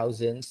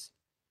 2000s,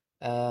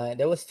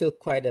 there was still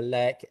quite a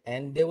lag,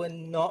 and there were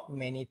not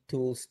many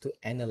tools to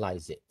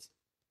analyze it.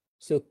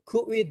 So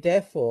could we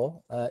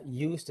therefore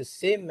use the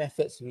same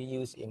methods we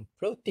use in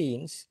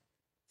proteins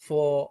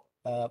for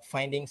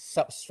finding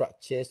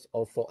substructures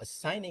or for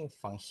assigning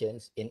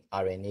functions in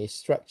RNA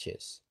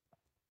structures?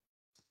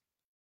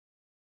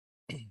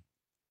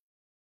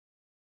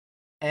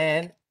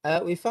 And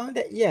we found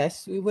that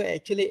yes, we were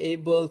actually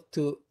able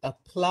to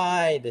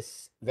apply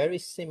this very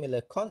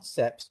similar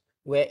concepts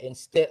where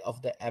instead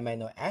of the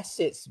amino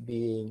acids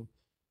being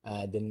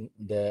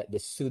the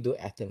pseudo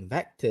atom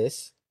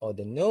vectors or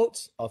the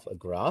nodes of a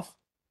graph,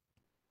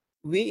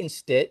 we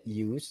instead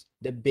use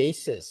the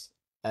bases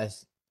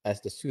as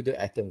the pseudo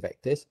atom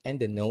vectors and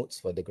the nodes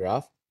for the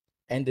graph,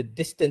 and the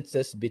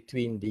distances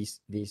between these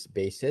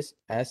bases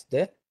as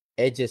the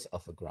edges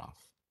of a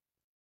graph.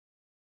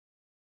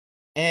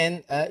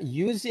 And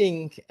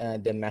using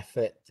the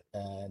method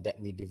that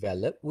we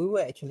developed, we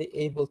were actually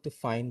able to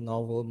find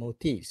novel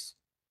motifs.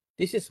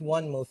 This is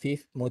one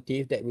motif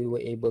that we were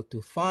able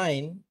to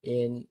find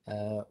in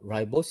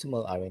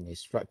ribosomal RNA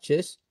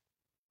structures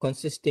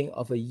consisting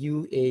of a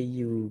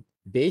UAU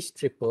base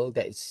triple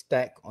that is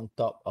stacked on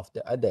top of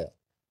the other.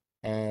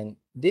 And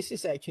this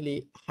is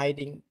actually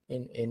hiding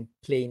in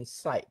plain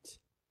sight.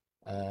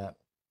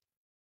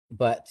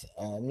 But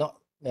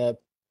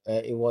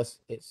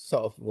it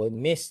sort of was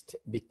missed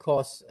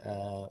because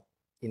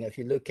if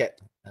you look at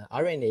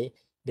RNA,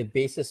 the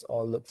bases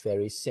all look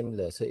very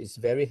similar. So it's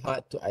very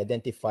hard to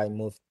identify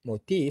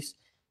motifs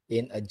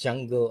in a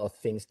jungle of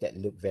things that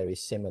look very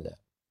similar.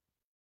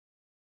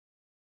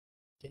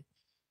 Okay.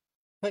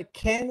 But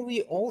can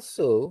we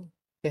also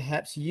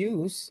perhaps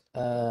use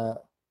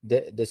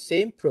the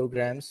same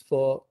programs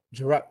for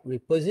drug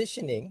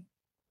repositioning,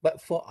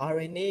 but for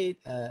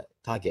RNA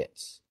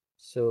targets?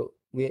 So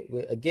we're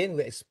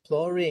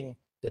exploring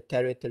the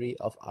territory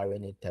of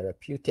RNA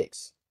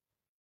therapeutics.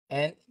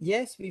 And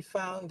yes, we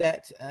found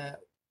that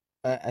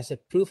as a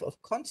proof of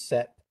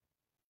concept,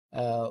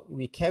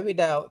 we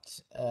carried out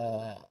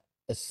a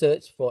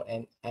search for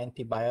an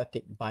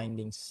antibiotic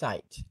binding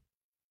site.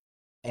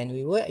 And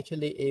we were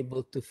actually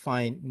able to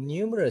find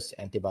numerous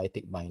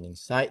antibiotic binding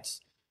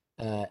sites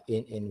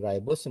in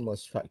ribosomal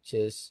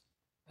structures.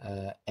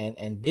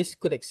 And this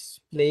could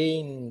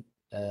explain,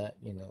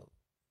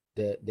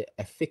 the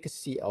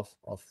efficacy of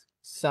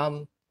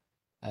some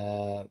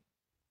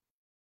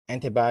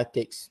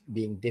antibiotics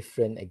being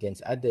different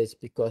against others,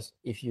 because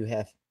if you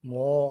have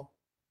more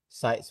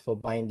sites for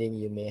binding,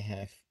 you may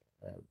have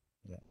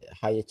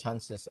higher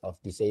chances of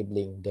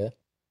disabling the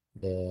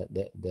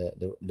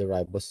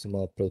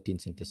ribosomal protein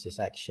synthesis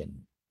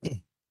action.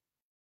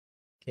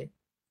 Okay.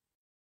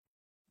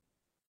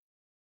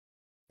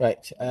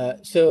 Right.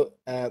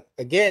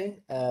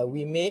 Again,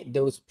 we made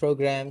those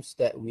programs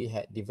that we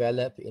had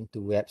developed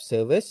into web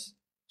servers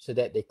so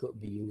that they could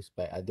be used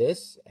by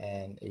others,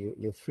 and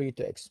you're free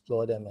to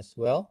explore them as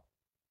well.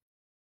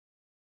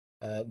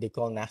 They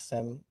call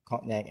NASM,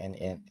 Cognac,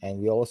 and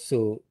we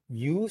also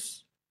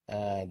use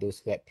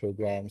those web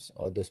programs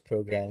or those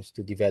programs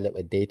to develop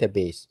a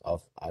database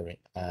of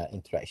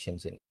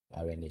interactions in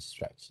RNA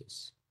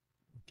structures.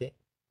 Okay,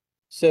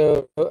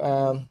 so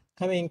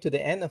coming to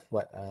the end of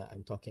what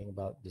I'm talking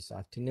about this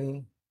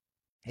afternoon,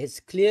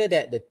 it's clear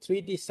that the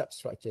 3D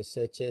substructure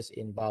searches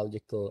in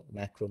biological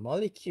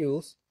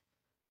macromolecules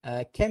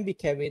can be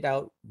carried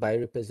out by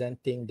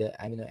representing the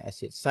amino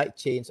acid side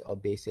chains or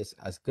bases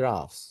as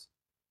graphs.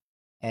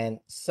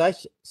 And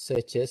such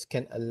searches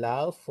can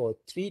allow for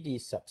 3D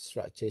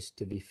substructures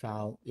to be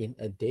found in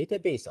a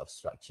database of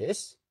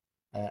structures,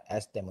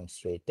 as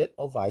demonstrated,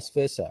 or vice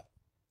versa.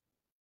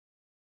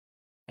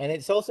 And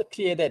it's also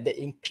clear that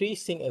the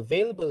increasing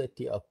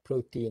availability of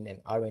protein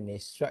and RNA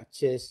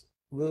structures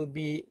will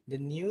be the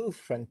new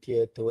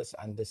frontier towards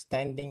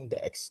understanding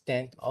the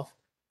extent of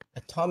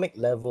atomic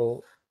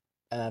level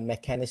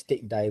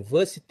mechanistic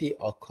diversity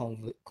or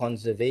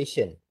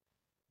conservation,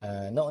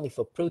 not only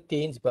for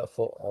proteins, but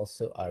for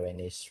also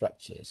RNA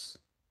structures.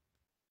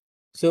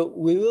 So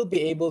we will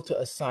be able to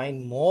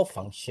assign more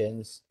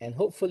functions and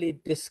hopefully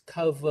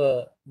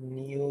discover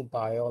new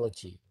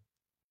biology.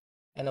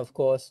 And of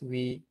course,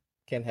 we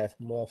can have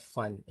more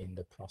fun in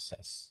the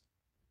process.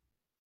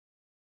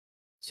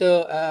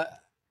 So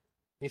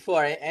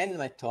before I end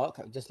my talk,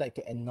 I'd just like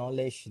to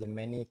acknowledge the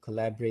many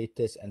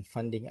collaborators and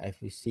funding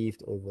I've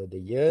received over the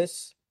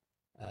years.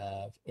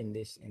 In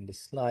this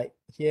slide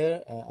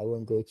here, I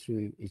won't go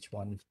through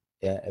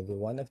every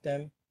one of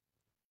them.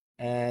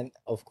 And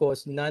of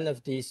course, none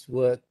of this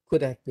work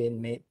could have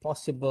been made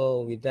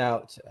possible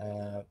without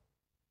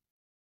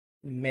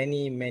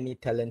many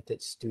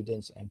talented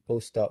students and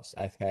postdocs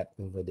I've had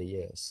over the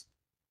years.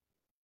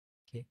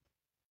 Okay.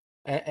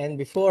 And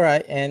before I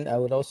end, I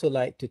would also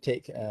like to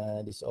take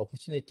this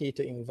opportunity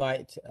to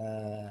invite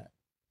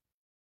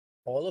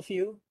all of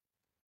you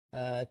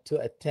to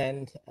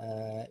attend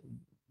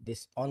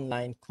this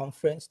online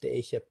conference, the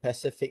Asia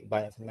Pacific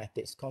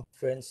Bioinformatics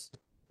Conference.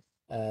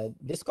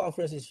 This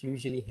conference is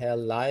usually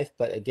held live,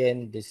 but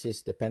again, this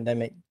is the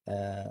pandemic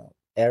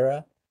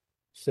era.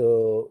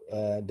 So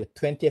the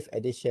 20th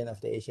edition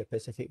of the Asia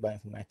Pacific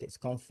Bioinformatics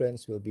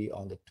Conference will be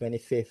on the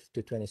 25th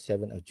to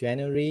 27th of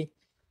January,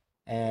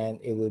 and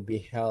it will be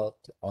held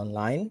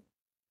online.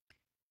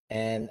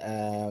 And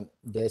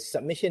the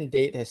submission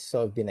date has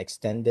sort of been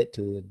extended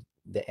to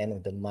the end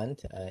of the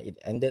month. It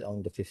ended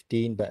on the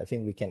 15th, but I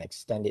think we can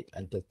extend it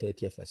until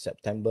 30th of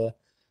September.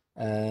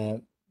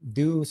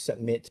 Do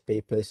submit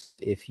papers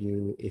if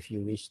you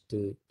wish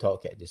to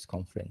talk at this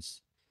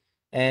conference.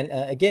 And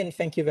again,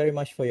 thank you very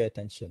much for your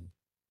attention.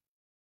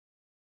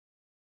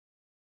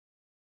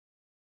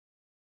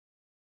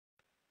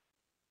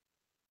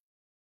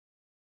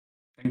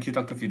 Thank you,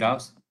 Dr.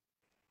 Firdaus,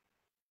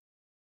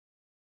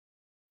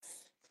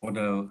 for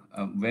the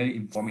very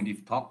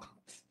informative talk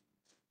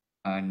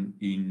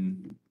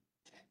and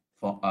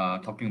for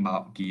talking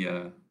about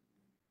the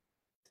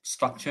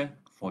structure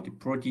for the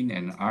protein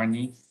and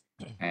RNA,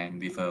 and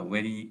with a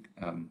very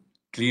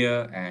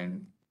clear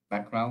and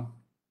background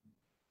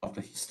of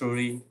the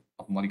history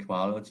of molecular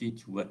biology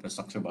toward the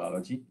structural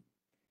biology,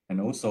 and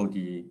also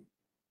the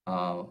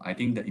I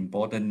think the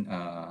important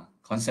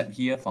concept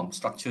here from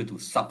structure to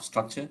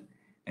substructure,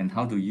 and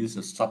how to use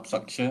the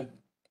substructure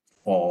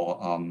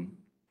for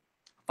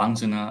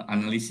functional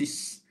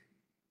analysis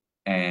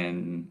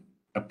and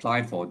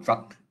apply for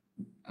drug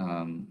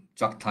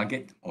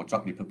target or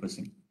drug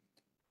repurposing,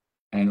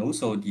 and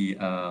also the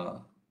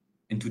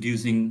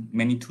introducing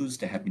many tools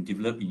that have been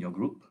developed in your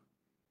group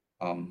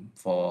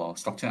for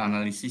structure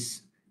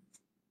analysis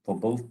for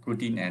both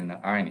protein and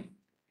RNA.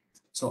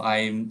 So I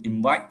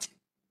invite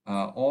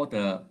all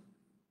the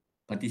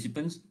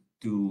participants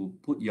to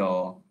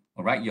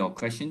write your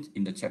questions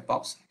in the chat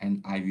box,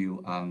 and I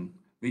will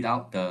read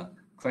out the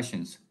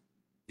questions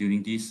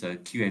during this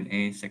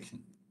Q&A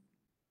section.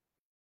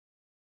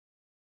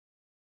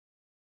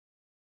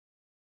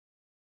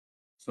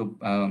 So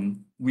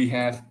we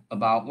have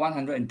about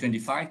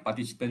 125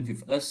 participants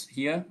with us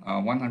here,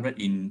 about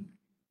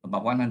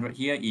 100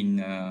 here in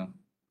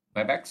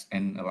WebEx,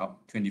 and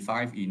about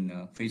 25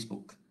 in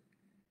Facebook.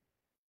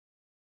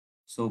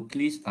 So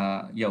please,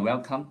 you're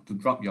welcome to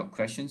drop your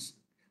questions.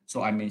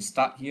 So I may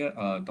start here,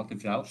 Dr.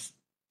 Firdaus.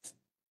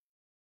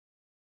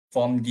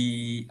 From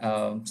the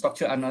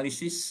structure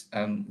analysis,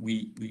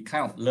 we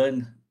kind of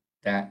learned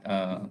that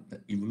the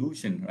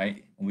evolution,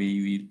 right?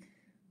 We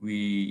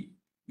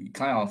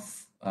kind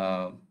of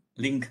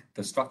link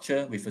the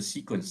structure with a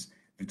sequence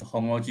with the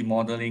homology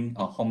modeling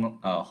or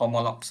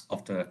homologs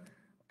of the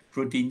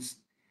proteins.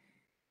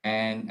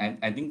 And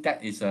I think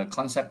that is a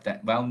concept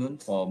that well known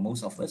for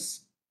most of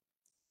us.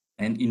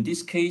 And in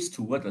this case,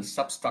 toward a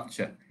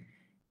substructure,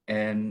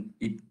 and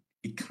it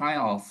kind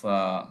of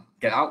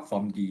get out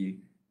from the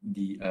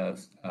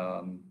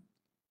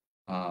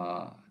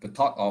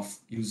thought of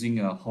using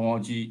a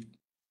homology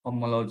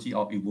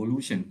or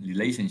evolution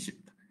relationship,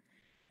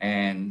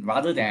 and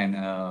rather than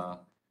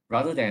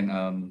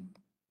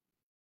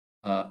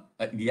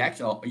the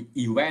actual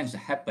events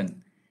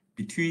happen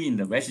between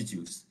the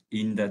residues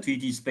in the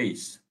 3D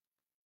space,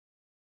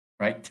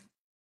 right?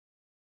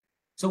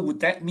 So would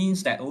that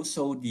means that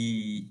also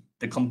the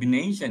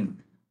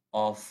combination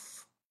of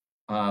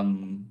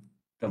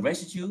the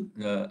residue,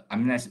 the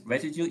amino acid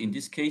residue in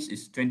this case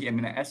is 20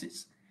 amino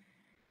acids,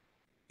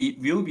 it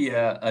will be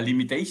a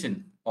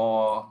limitation,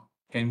 or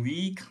can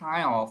we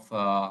kind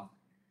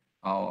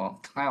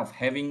of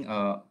having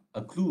a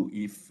clue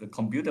if the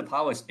computer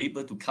power is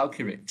able to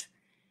calculate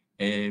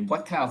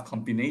what kind of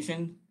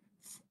combination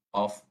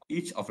of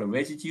each of the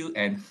residue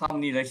and how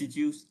many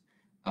residues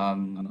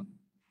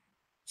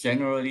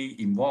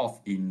generally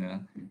involved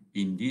in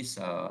this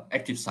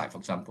active site, for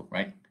example,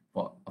 right?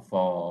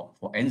 For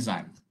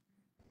enzyme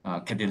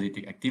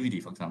catalytic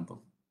activity, for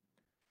example.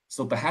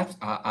 So perhaps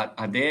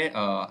are there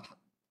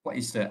what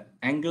is the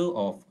angle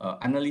of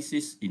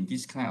analysis in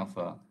this kind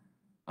of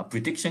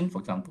prediction, for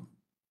example?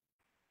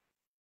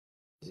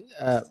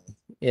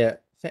 Yeah,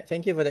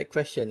 thank you for that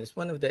question. It's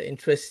one of the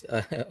interests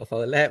of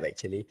our lab,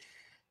 actually.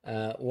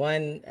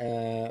 One,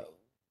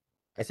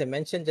 as I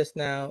mentioned just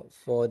now,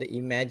 for the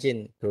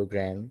Imagine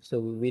program, so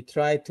we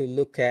try to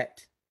look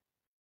at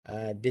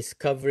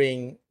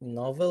discovering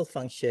novel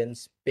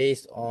functions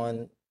based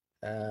on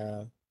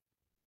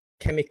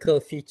chemical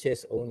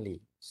features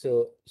only.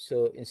 So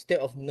instead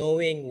of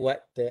knowing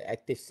what the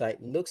active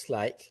site looks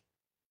like,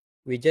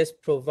 we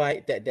just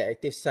provide that the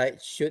active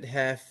site should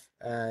have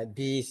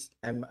these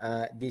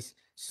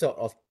sort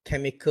of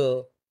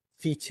chemical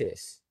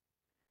features,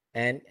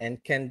 and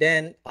can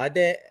then, are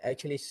there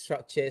actually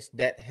structures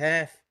that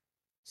have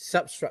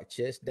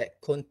substructures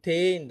that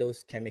contain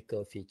those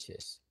chemical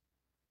features,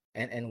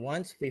 and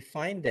once we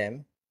find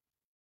them,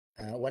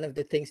 one of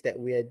the things that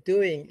we are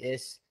doing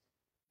is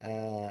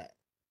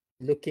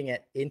looking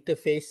at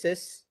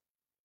interfaces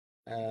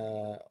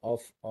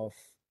of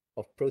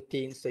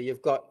proteins. So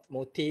you've got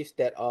motifs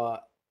that are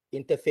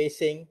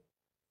interfacing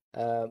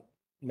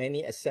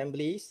many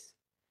assemblies,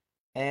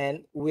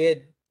 and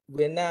we're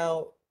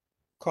now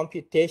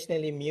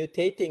computationally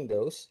mutating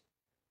those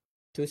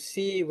to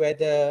see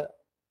whether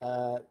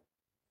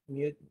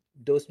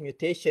those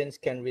mutations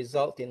can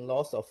result in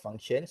loss of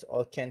functions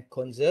or can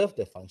conserve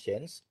the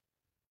functions.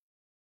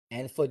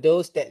 And for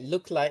those that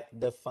look like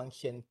the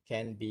function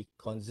can be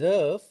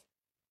conserved,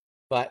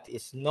 but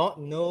it's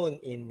not known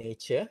in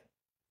nature,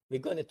 we're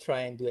going to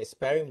try and do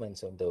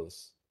experiments on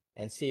those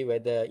and see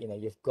whether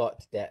you've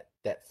got that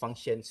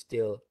function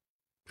still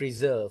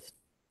preserved.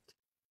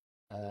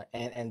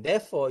 And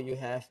therefore, you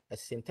have a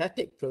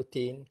synthetic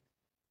protein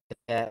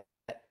that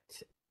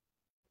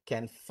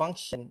can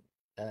function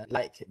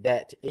like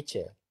that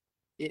nature.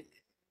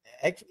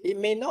 It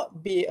may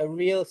not be a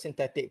real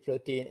synthetic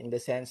protein in the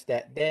sense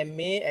that there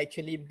may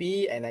actually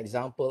be an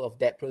example of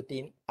that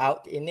protein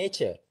out in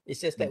nature.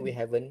 It's just that we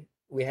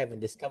haven't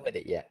discovered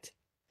it yet.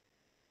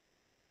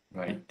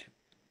 Right.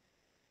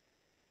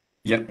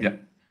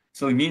 Yep.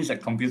 So it means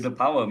that computer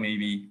power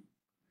maybe.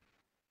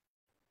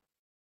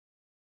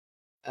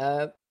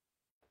 That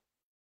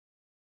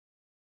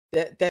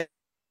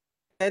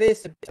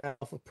is a bit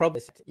of a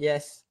problem.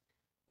 Yes,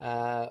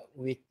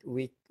 we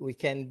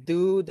can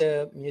do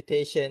the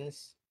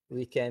mutations,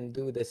 we can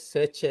do the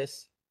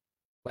searches,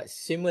 but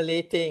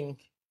simulating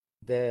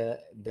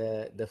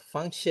the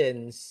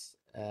functions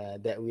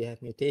that we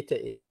have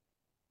mutated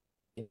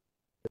in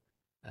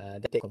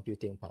that take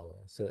computing power.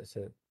 So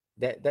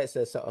that's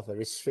a sort of a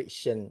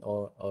restriction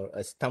or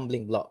a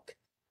stumbling block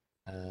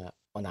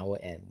on our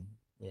end.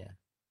 Yeah.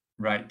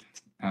 Right.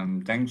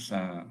 Thanks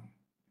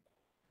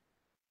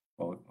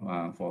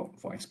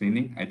for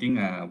explaining. I think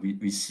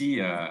we see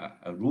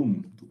a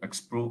room to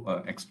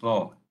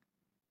explore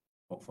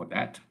for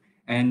that.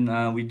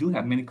 And we do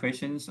have many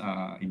questions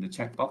in the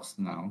chat box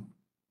now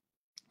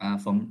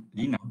from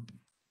Lina.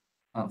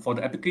 For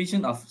the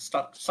application of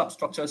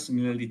substructure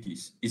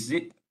similarities, is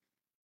it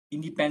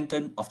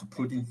independent of the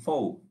protein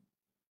fold?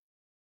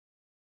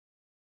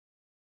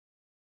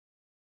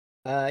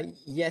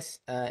 Yes,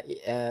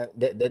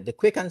 the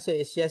quick answer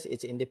is yes,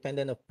 it's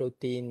independent of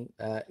protein,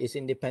 it's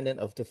independent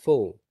of the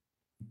fold.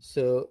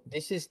 So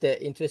this is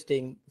the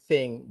interesting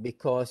thing,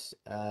 because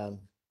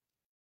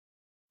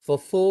for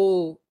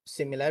fold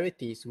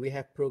similarities, we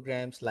have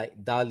programs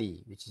like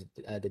DALI, which is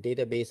the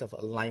database of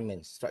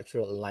alignments,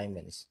 structural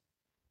alignments.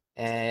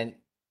 And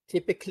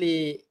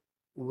typically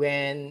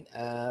when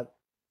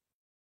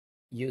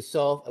you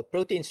solve a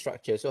protein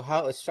structure, so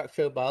how a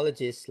structural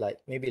biologist like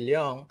maybe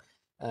Leong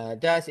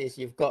does is,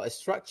 you've got a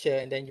structure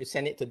and then you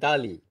send it to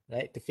DALI,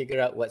 right, to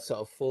figure out what sort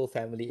of fold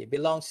family it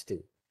belongs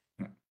to.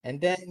 And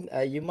then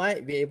you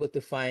might be able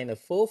to find a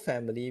full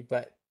family,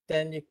 but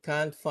then you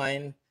can't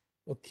find,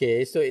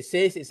 okay, so it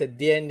says it's a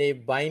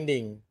DNA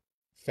binding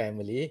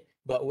family,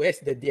 but where's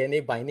the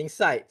DNA binding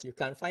site? You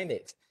can't find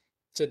it.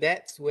 So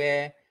that's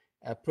where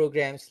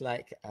programs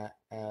like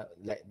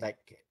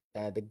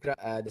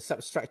the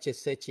substructure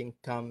searching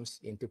comes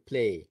into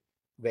play,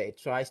 where it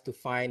tries to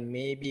find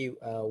maybe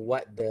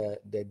what the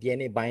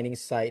DNA binding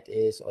site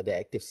is or the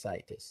active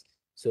site is.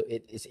 So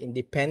it is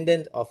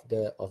independent of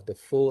the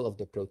fold of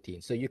the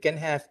protein. So you can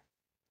have,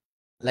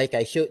 like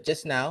I showed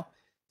just now,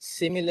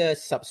 similar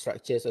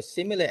substructures or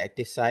similar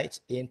active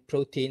sites in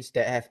proteins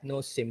that have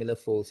no similar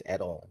folds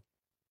at all.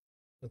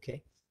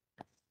 Okay.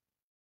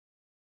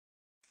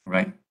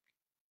 Right.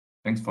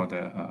 Thanks for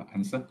the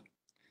answer.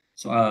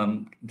 So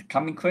the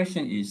coming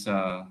question is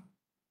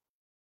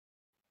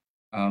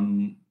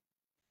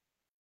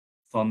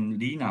from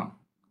Lina.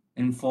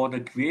 And for the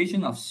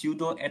creation of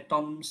pseudo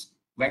atoms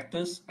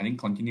vectors, I think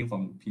continue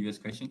from previous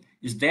question,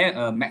 is there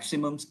a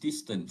maximum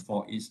distance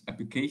for its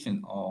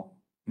application or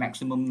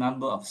maximum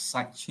number of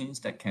side chains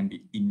that can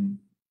be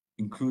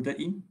included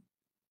in?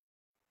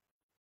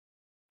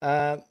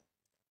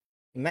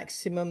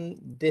 Maximum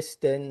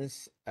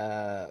distance,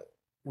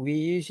 we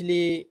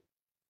usually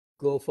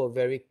go for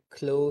very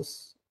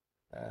close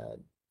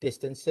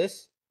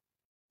distances,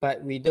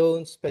 but we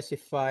don't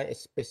specify a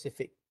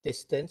specific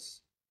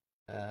distance.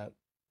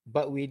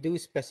 But we do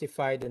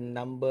specify the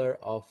number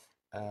of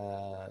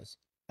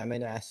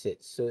amino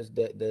acids. So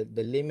the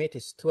limit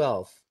is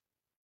 12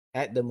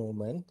 at the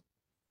moment.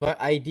 But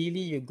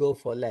ideally, you go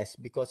for less,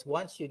 because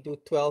once you do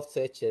 12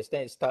 searches,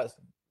 then it starts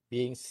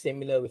being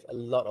similar with a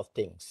lot of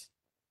things.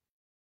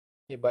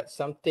 Okay, but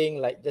something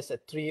like just a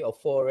 3 or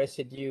 4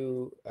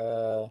 residue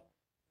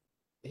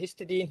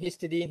histidine,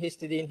 histidine,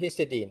 histidine,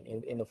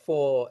 histidine in a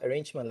 4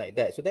 arrangement like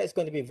that. So that's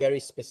going to be very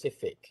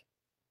specific.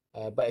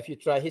 But if you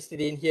try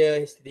histidine here,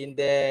 histidine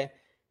there,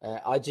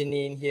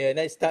 arginine here,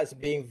 then it starts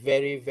being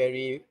very,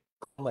 very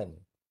common.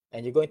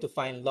 And you're going to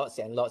find lots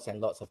and lots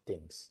and lots of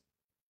things.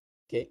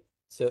 Okay,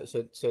 so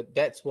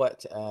that's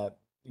what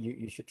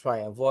you should try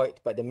and avoid.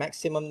 But the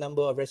maximum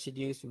number of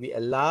residues we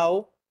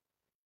allow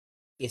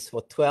is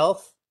for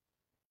 12.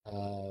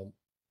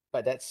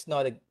 But that's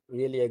not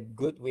really a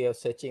good way of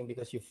searching,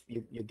 because you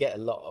get a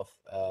lot of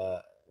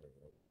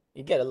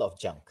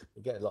junk,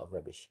 you get a lot of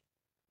rubbish.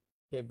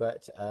 Okay,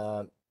 but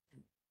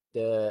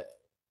the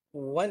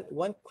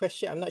one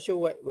question, I'm not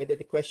sure whether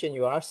the question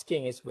you're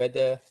asking is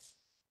whether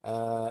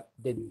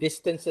the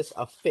distances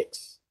are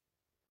fixed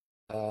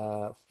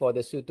for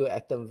the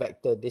pseudo-atom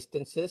vector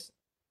distances.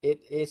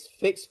 It is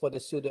fixed for the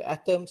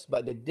pseudo-atoms,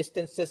 but the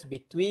distances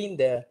between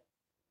the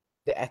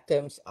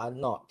atoms are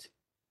not,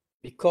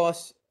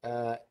 because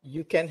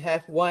you can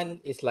have one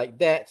is like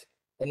that,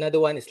 another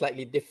one is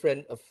slightly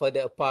different,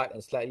 further apart,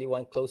 and slightly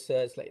one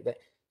closer, it's like that.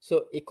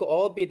 So it could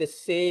all be the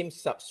same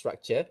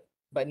substructure,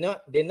 but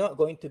they're not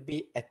going to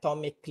be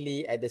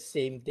atomically at the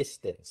same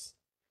distance.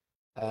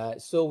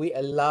 So we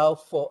allow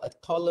for a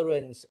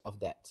tolerance of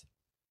that.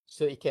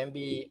 So it can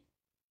be,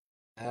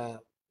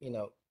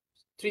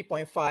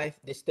 3.5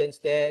 distance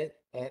there,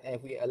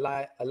 and we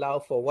allow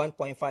for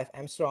 1.5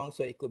 Armstrong,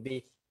 so it could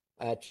be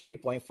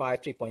 3.5,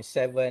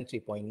 3.7,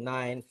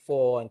 3.9,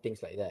 4, and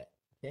things like that.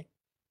 Okay.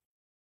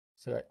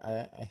 So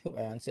I hope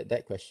I answered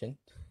that question.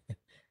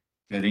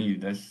 I think you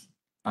does.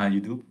 You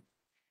do.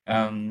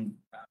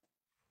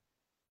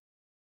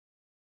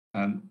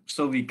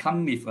 So we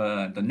come with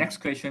the next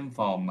question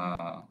from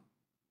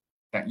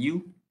that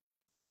you.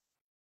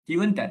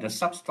 Given that the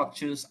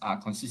substructures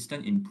are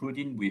consistent in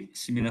protein with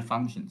similar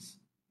functions,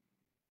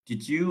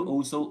 did you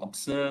also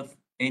observe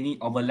any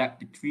overlap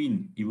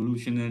between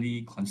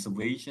evolutionary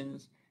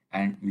conservations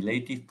and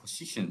relative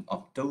position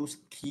of those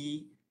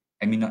key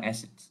amino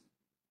acids?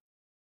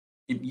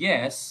 If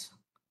yes,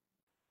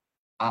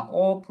 are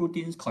all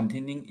proteins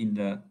containing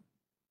the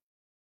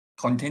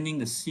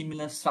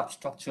similar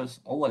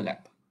substructures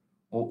overlap,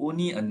 or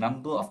only a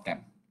number of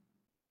them?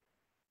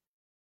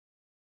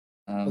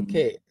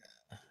 Okay,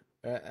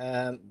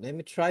 let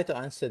me try to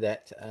answer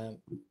that.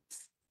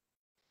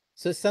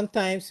 So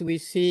sometimes we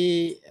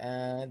see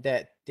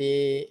that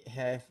they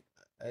have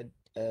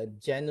a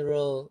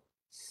general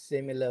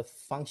similar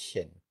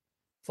function.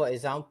 For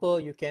example,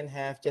 you can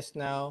have just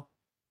now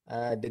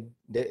a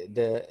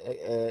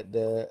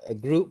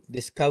group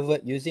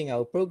discovered using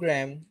our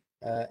program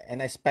an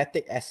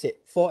aspartic acid,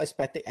 4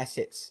 aspartic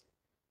acids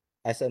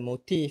as a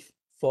motif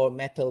for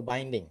metal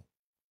binding.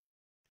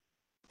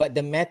 But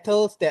the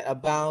metals that are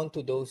bound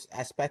to those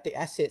aspartic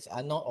acids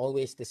are not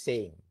always the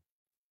same.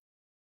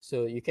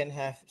 So you can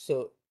have,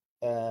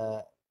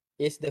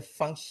 is the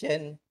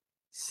function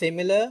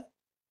similar?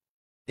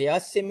 They are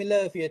similar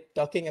if you're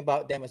talking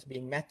about them as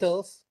being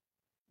metals,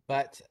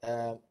 but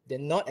they're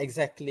not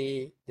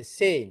exactly the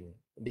same,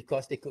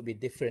 because they could be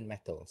different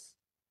metals.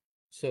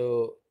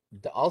 So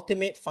the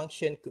ultimate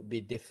function could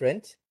be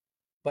different,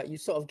 but you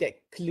sort of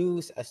get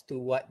clues as to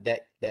what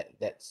that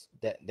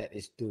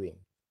is doing.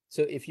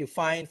 So if you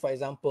find, for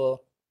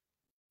example,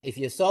 if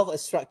you solve a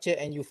structure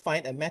and you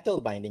find a metal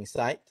binding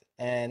site,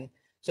 and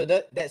So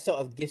that sort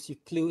of gives you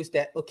clues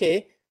that,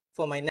 okay,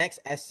 for my next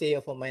assay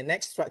or for my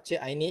next structure,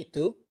 I need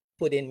to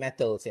put in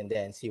metals in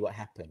there and see what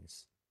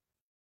happens.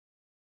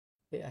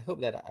 Okay, I hope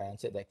that I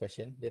answered that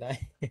question. Did I?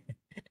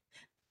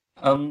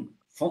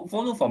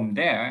 Follow from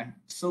there.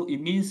 So it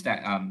means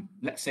that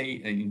let's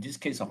say in this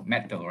case of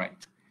metal,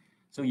 right?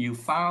 So you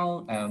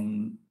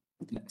found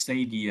let's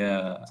say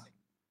the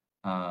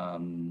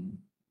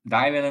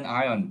divalent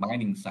ion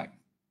binding site,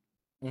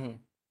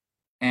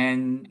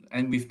 and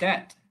with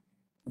that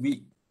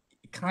we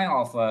kind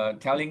of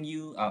telling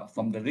you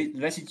from the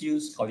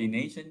residues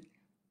coordination,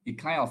 you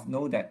kind of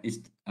know that it's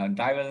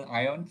divalent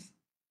ions,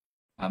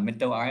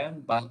 metal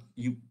ion, but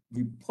you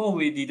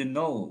probably didn't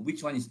know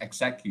which one is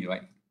exactly,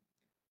 right?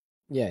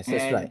 Yes,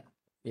 that's right.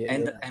 Yeah,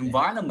 And the right.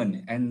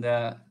 environment, and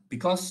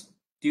because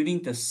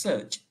during the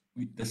search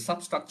with the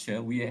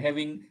substructure, we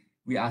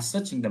are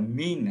searching the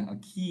main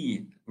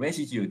key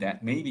residue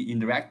that may be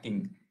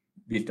interacting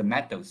with the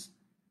metals,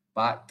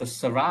 but the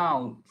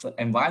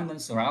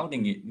environment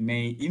surrounding it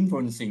may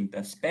influencing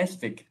the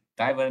specific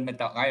divalent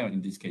metal ion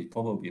in this case,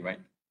 probably, right?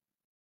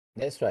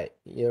 That's right.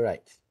 You're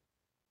right.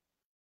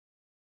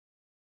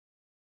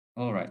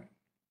 All right.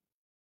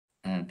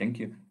 Thank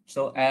you.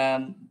 So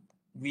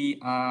we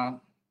are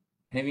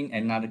having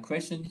another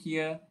question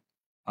here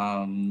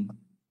from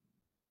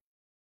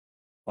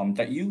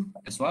you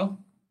as well.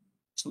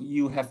 So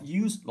you have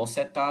used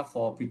Rosetta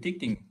for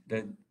predicting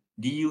the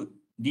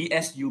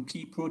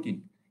DSUP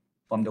protein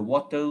from the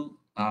water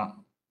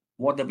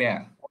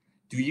bear.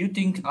 Do you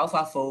think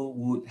AlphaFold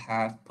would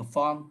have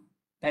performed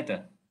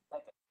better?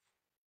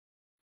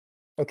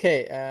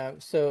 Okay,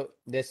 so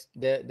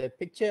the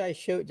picture I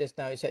showed just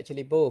now is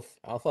actually both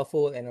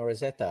AlphaFold and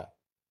Rosetta.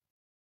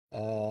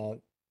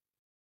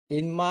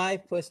 In my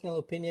personal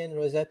opinion,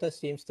 Rosetta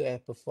seems to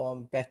have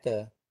performed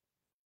better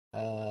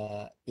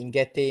in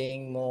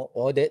getting more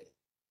ordered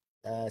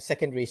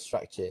secondary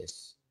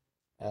structures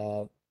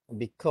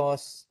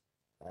because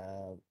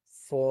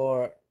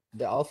for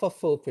the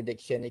AlphaFold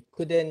prediction, it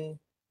couldn't,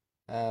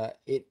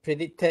 it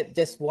predicted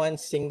just one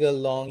single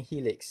long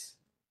helix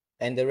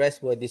and the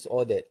rest were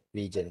disordered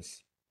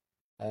regions.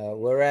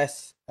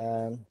 Whereas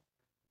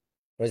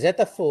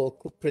Rosetta Fold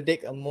could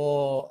predict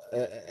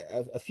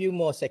a few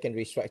more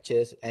secondary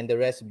structures and the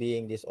rest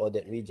being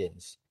disordered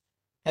regions.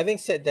 Having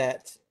said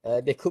that,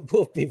 they could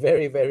both be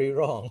very, very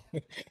wrong.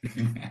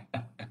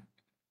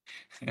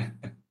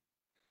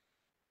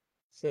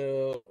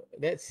 So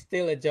that's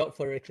still a job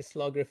for a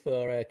crystallographer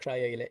or a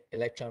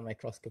cryo-electron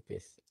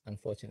microscopist,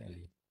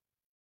 unfortunately.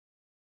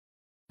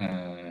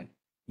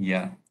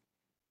 Yeah,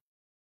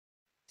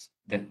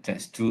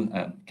 that's true.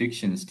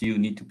 Predictions still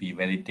need to be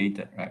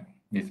validated, right,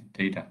 with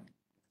data.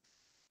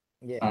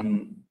 Yeah.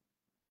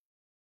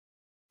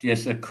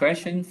 There's a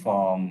question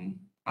from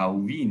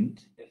Alvin.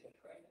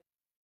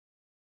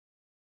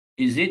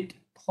 Is it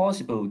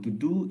possible to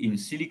do in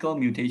silico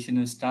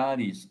mutational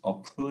studies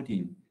of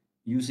protein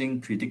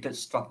using predicted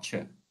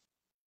structure,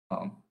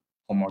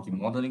 homology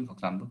modeling, for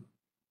example?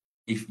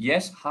 If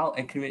yes, how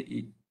accurate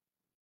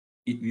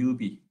it will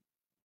be,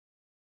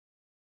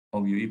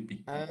 or will it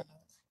be?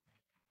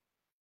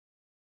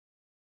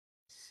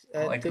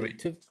 How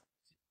accurate?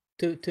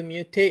 To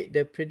mutate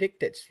the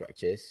predicted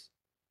structures,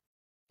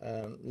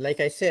 like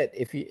I said,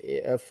 if you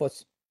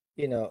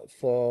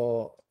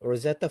for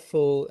Rosetta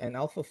Fold and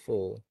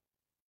AlphaFold,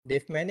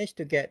 they've managed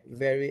to get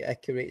very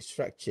accurate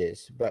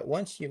structures, but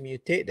once you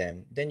mutate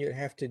them, then you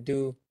have to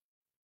do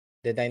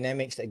the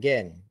dynamics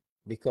again,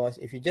 because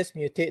if you just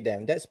mutate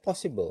them, that's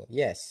possible,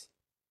 yes.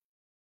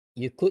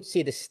 You could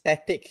see the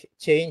static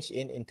change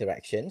in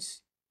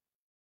interactions,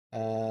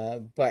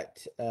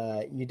 but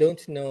you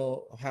don't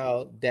know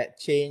how that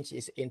change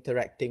is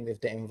interacting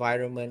with the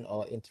environment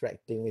or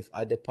interacting with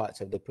other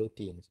parts of the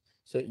proteins.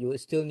 So you will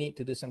still need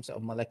to do some sort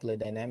of molecular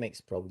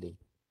dynamics probably.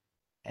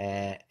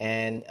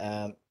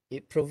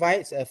 It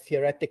provides a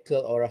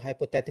theoretical or a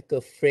hypothetical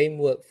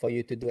framework for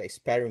you to do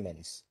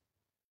experiments.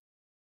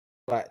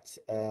 But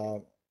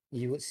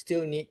you would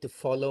still need to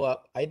follow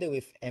up either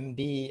with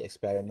MD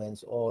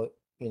experiments or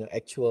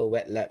actual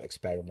wet lab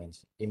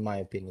experiments, in my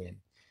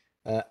opinion.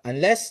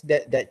 Unless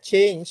that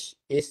change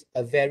is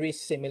a very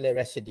similar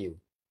residue.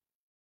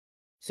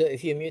 So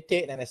if you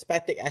mutate an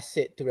aspartic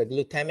acid to a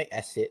glutamic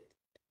acid,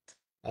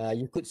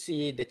 you could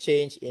see the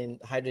change in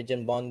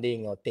hydrogen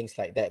bonding or things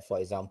like that, for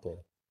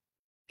example.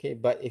 Okay,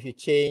 but if you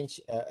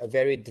change a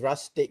very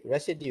drastic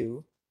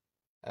residue,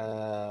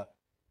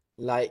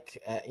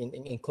 like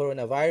in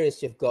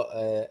coronavirus, you've got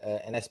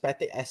an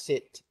aspartic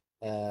acid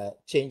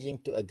changing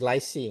to a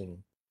glycine.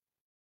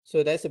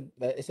 So that's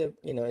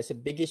it's a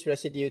biggish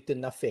residue to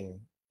nothing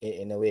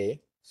in a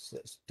way, so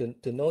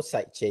to no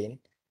side chain.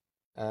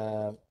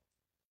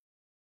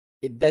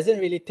 It doesn't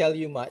really tell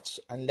you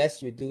much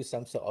unless you do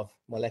some sort of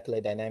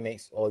molecular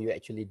dynamics or you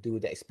actually do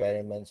the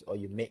experiments or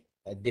you make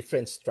a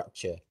different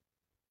structure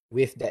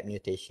with that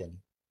mutation.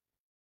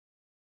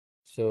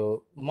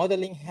 So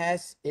modeling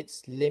has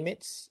its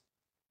limits.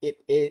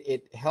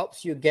 It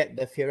helps you get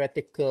the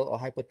theoretical or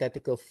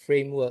hypothetical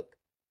framework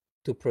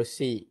to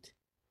proceed.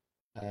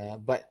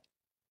 But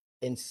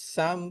in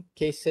some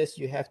cases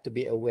you have to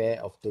be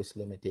aware of those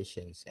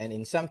limitations, and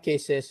in some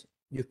cases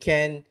you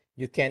can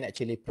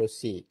actually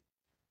proceed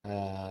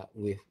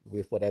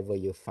with whatever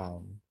you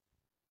found.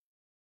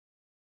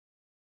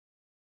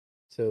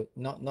 So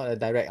not a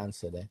direct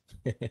answer there.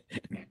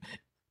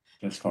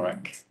 That's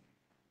correct.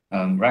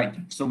 Right.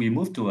 So we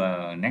move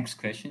to next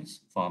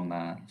questions from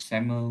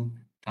Samuel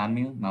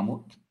Tamil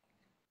Mahmood.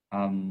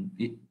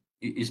 It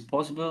is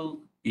possible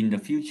in the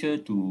future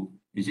to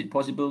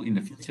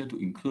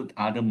include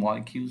other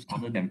molecules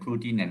other than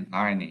protein and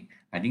RNA?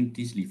 I think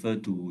this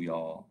refers to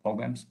your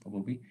programs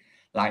probably,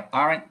 like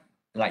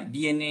like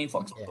DNA,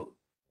 for example.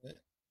 Yeah.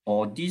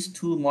 Or these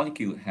two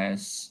molecules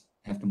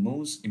have the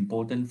most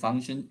important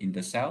function in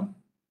the cell?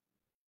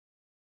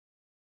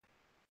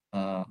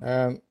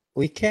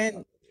 We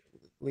can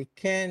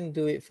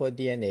do it for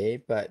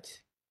DNA, but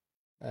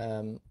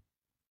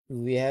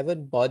we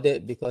haven't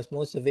bothered because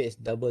most of it is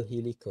double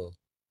helical.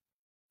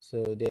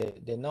 So there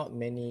are not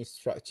many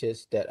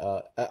structures that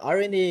are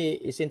RNA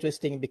is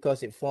interesting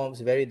because it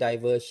forms very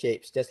diverse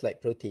shapes, just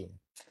like protein.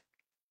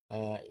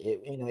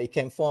 It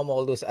can form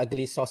all those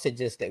ugly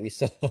sausages that we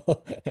saw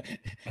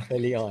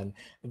early on.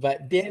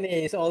 But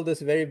DNA is all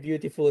those very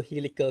beautiful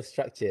helical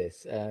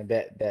structures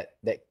that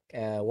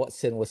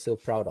Watson was so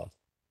proud of.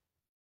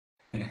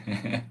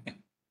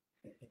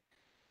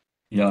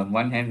 Yeah, on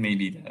one hand,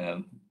 maybe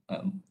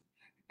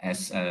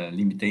has a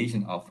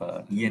limitation of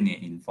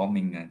DNA in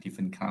forming a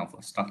different kind of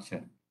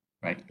structure,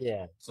 right?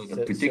 Yeah. So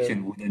the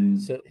prediction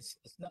wouldn't. So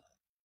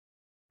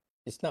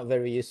it's not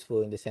very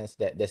useful in the sense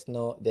that there's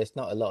not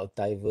a lot of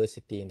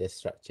diversity in the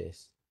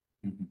structures.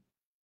 Mhm.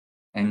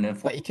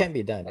 And But it can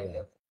be done.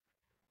 Yeah.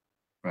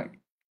 right.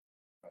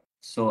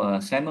 So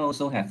Samuel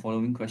also have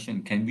following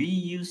question: can we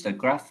use the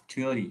graph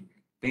theory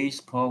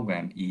based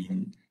program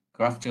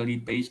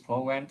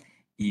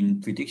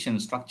in prediction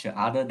structure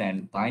other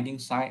than binding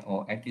site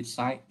or active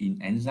site in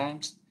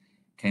enzymes?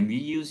 Can we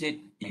use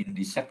it in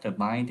receptor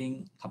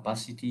binding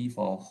capacity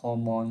for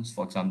hormones,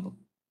 for example?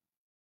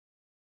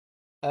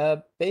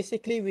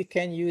 Basically, we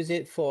can use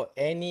it for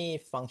any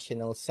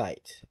functional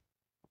site.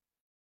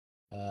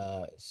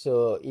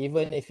 So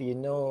even if you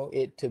know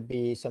it to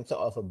be some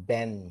sort of a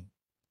bend,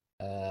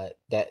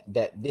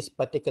 that this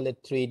particular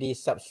 3D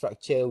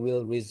substructure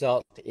will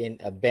result in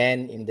a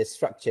bend in the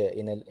structure,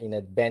 in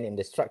a bend in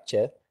the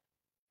structure,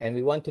 and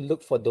we want to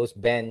look for those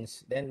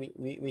bends, then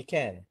we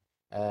can.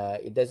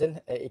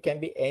 It can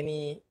be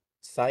any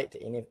site,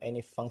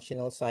 any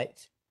functional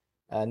site,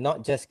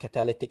 not just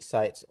catalytic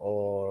sites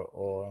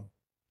or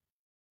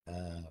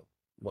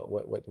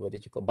what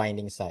did you call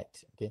binding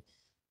site? Okay,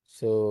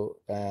 so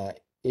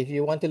if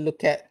you want to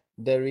look at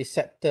the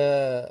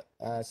receptor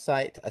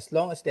site, as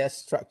long as there are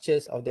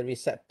structures of the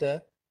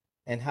receptor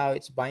and how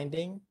it's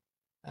binding,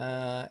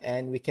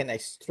 and we can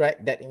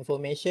extract that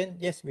information,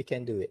 yes, we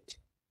can do it.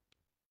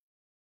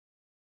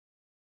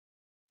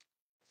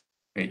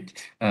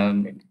 Great.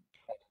 The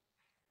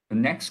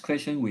next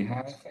question we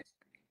have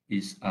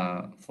is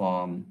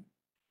from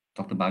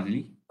Dr.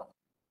 Bazili.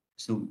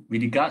 So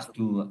with regards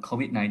to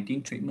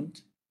COVID-19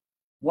 treatment,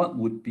 what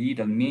would be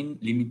the main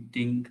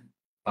limiting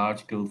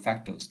biological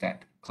factors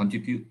that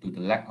contribute to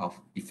the lack of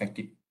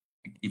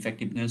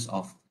effectiveness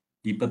of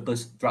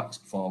repurposed drugs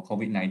for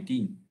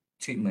COVID-19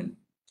 treatment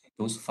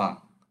thus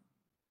far?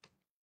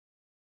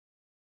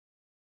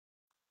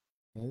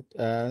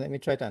 Let me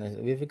try to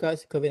understand. With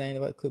regards to COVID-19,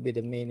 what could be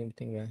the main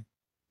limiting?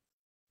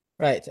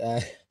 Right.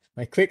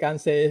 My quick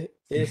answer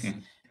is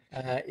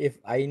if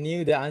I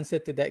knew the answer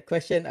to that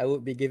question, I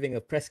would be giving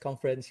a press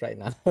conference right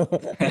now.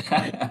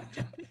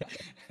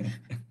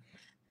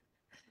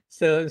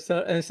 So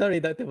I'm sorry,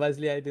 Dr.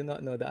 Bazli, I do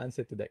not know the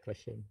answer to that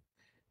question.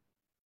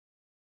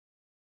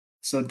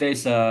 So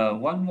there's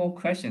one more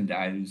question that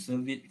I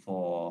reserve it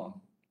for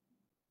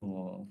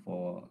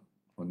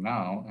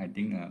now. I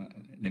think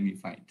let me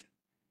find.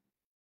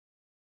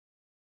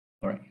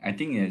 All right. I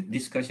think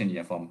this question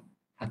is from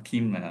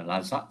Hakim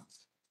Lazat.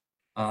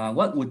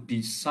 What would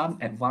be some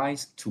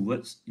advice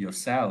towards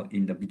yourself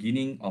in the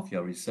beginning of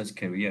your research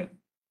career?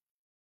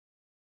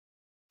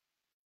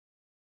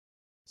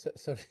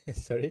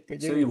 Sorry,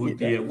 could you So it would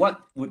repeat be that?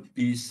 what would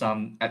be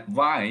some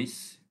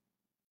advice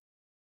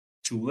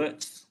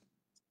towards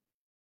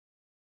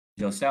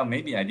yourself?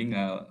 Maybe I think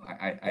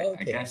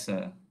I guess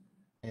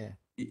Yeah.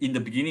 in the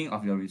beginning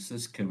of your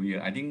research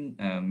career, I think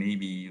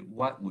maybe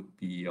what would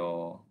be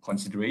your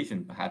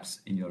consideration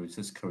perhaps in your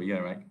research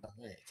career, right? All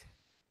right.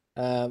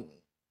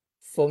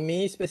 For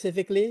me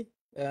specifically,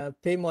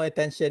 pay more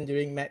attention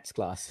during maths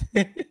class.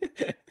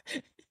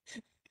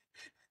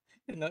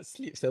 Not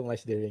sleep so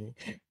much during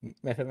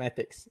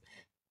mathematics.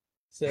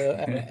 So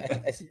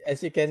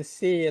as you can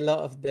see, a lot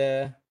of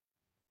the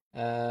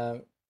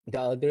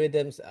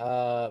algorithms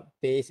are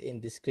based in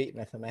discrete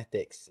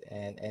mathematics,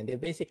 and they're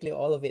basically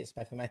all of it's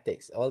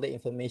mathematics. All the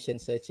information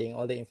searching,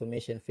 all the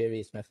information theory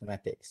is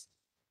mathematics.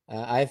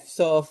 I've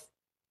sort of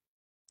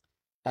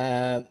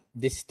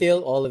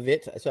distilled all of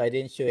it, so I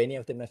didn't show any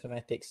of the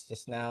mathematics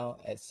just now,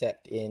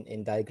 except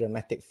in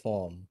diagrammatic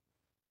form.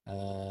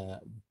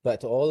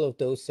 But all of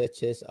those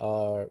searches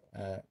are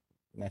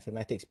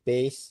mathematics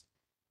base.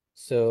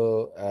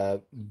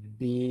 So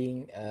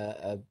being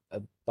a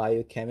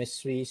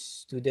biochemistry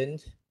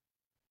student,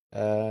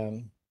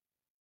 and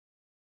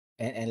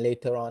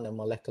later on a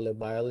molecular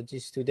biology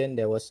student,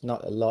 there was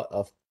not a lot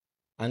of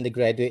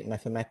undergraduate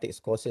mathematics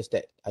courses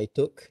that I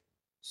took.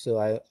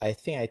 So I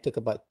think I took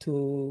about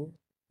 2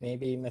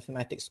 maybe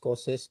mathematics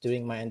courses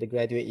during my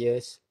undergraduate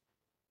years.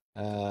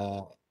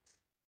 So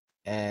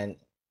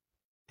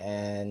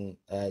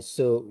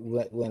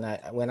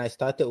when I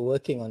started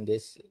working on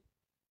this,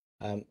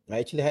 I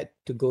actually had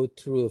to go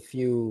through a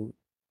few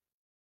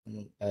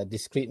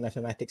discrete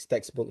mathematics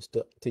textbooks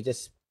to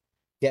just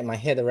get my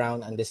head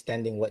around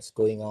understanding what's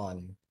going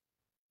on,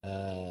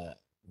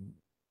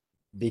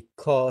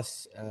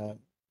 because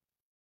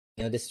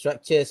the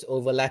structures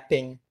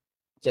overlapping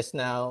just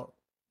now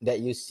that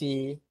you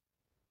see,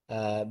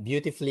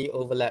 beautifully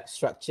overlapped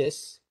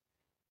structures,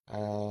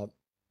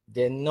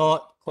 they're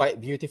not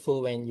quite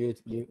beautiful when you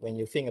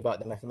think about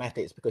the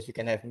mathematics, because you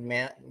can have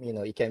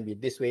it can be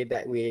this way,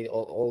 that way,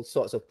 all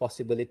sorts of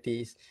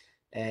possibilities,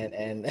 and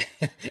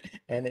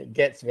and it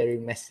gets very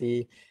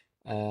messy.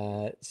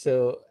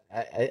 So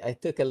I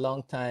took a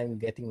long time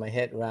getting my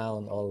head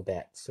around all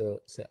that.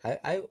 So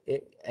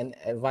and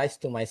advice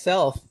to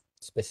myself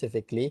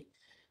specifically,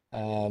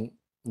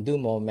 do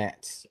more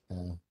maths.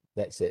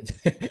 That's it.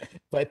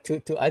 But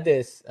to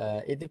others,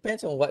 it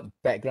depends on what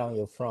background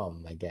you're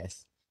from, I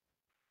guess.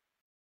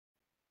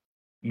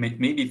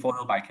 Maybe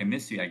followed by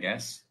chemistry, I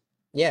guess.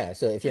 Yeah,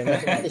 so if you're a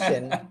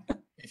mathematician,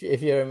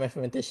 if you're a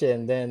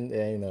mathematician, then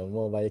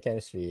more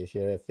biochemistry. If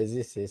you're a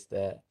physicist,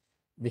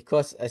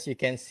 because as you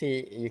can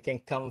see, you can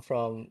come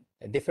from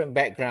different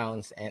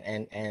backgrounds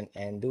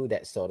and do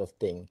that sort of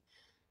thing.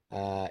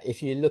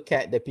 If you look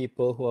at the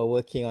people who are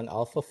working on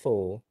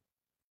AlphaFold,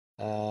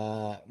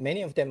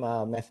 many of them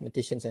are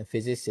mathematicians and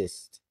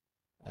physicists,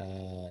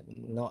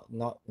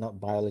 not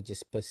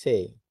biologists per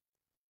se.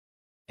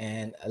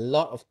 And a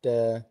lot of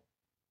the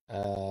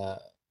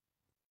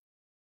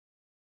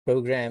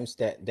programs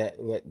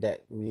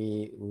that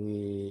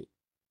we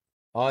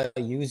are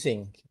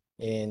using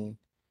in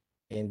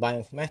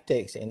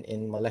bioinformatics,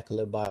 in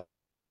molecular biology,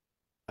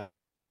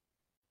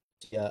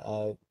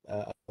 are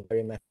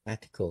very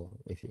mathematical,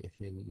 if you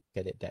look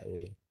at it that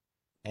way.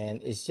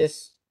 And it's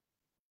just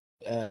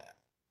I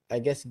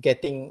guess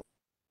getting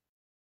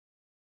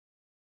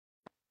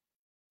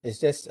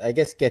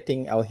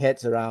our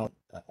heads around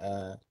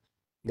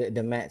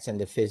the maths and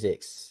the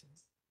physics,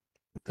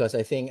 because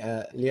I think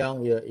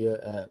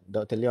Leong,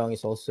 Dr. Leong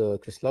is also a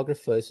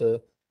crystallographer,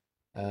 so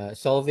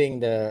solving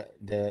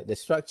the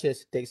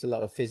structures takes a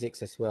lot of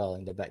physics as well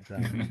in the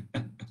background.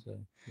 So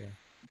yeah.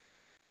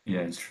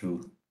 Yeah, it's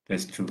true.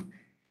 That's true.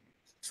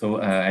 So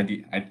I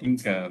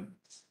think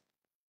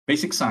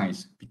basic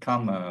science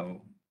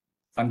become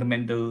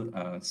fundamental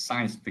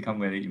science become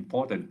very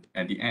important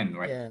at the end,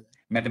 right? Yeah.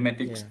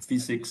 Mathematics, Yeah.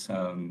 physics,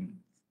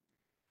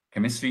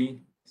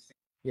 chemistry.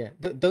 Yeah.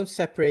 Don't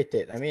separate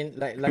it. I mean,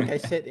 like I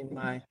said in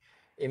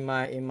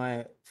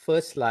my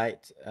first slide,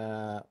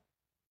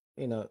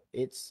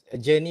 it's a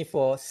journey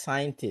for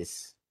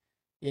scientists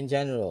in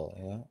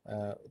general,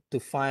 to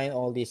find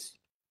all these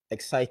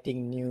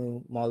exciting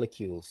new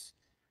molecules.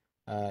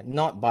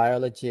 Not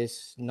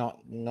biologists,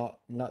 not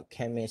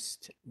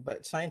chemists,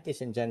 but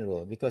scientists in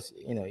general, because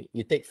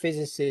you take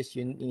physicists,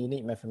 you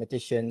need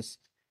mathematicians,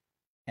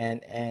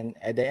 and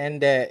at the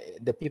end there,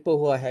 the people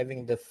who are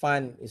having the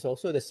fun is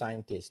also the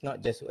scientists,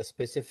 not just a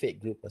specific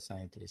group of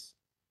scientists.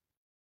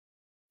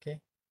 Okay.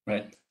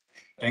 Right.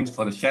 Thanks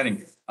for the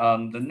sharing.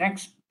 The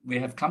next we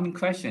have coming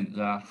question.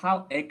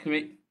 How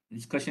accurate,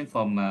 this question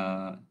from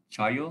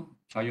Chayo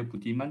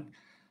Putiman.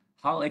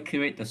 How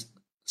accurate the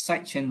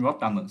side chain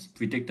rotamers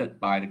predicted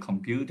by the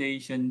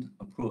computation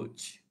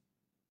approach?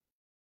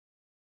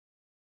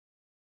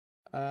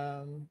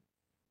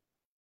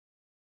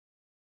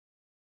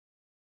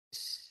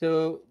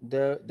 So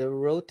the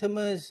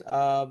rotamers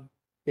are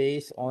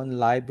based on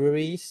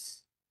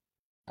libraries.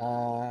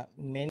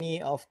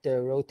 Many of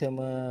the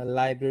rotamer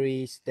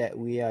libraries that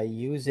we are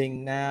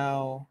using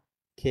now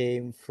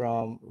came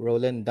from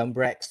Roland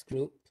Dumbreck's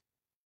group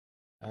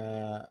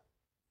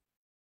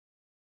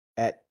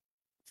at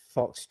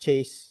Fox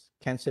Chase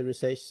Cancer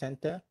Research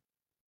Center.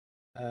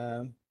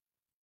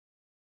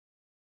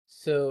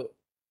 So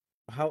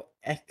how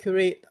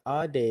accurate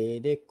are they?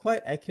 They're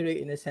quite accurate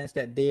in the sense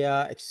that they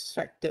are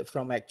extracted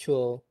from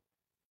actual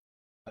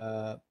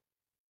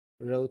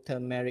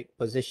rotameric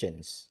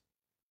positions.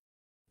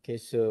 Okay,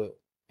 so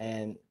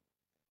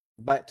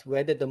but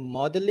whether the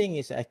modeling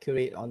is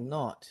accurate or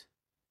not,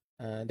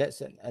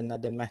 that's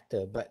another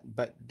matter. But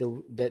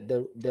the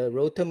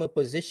rotamer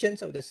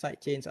positions of the side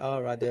chains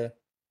are rather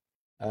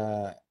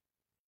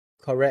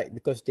correct,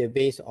 because they're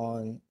based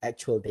on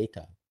actual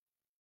data.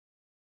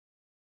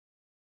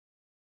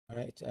 All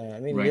right. I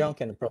mean, Right. Leong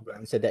can probably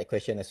answer that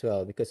question as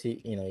well, because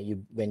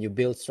when you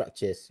build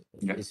structures,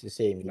 Yeah. it's the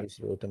same. You use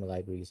rotamer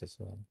libraries as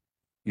well.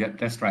 Yeah,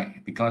 that's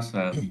right. Because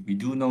we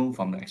do know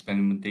from the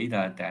experiment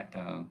data that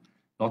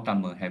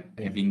rotamer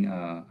having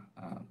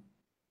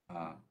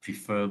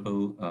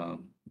preferable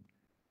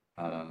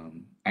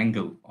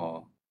angle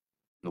or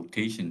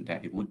location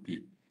that it would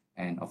be.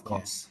 And of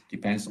course,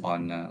 depends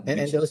on And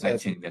which those are light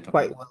chain we're talking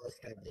quite about. well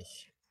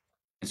established.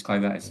 It's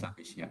quite well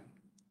established, yeah,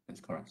 that's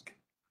correct.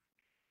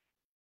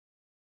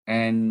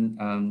 And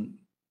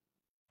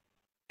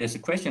there's a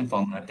question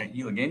from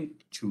you again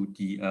to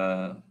the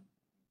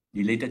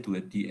related to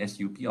a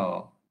DSUP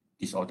or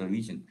disorder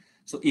region.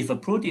 So if a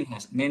protein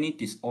has many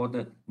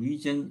disordered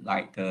region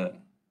like the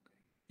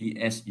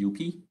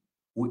DSUP,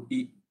 would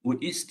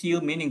it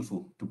still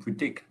meaningful to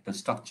predict the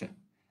structure?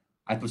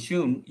 I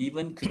presume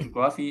even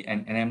cryptography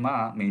and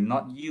NMR may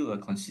not yield a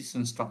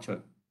consistent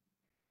structure,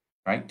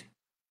 right?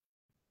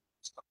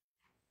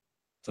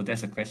 So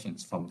that's a question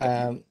from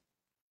you.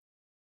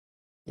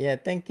 Yeah,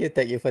 thank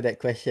you for that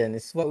question.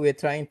 It's what we're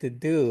trying to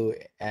do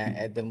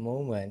at the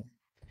moment.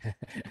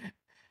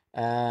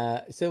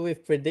 So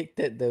we've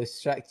predicted those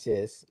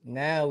structures.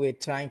 Now we're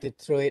trying to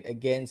throw it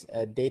against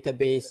a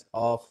database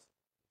of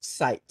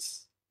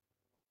sites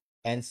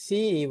and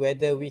see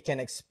whether we can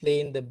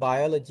explain the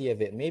biology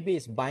of it. Maybe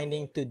it's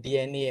binding to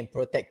DNA and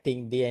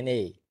protecting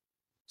DNA.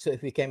 So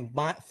if we can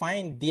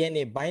find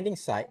DNA binding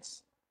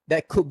sites,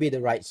 that could be the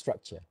right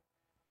structure.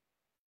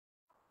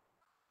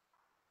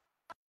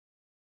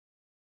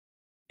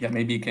 Yeah,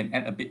 maybe you can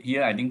add a bit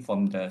here. I think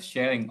from the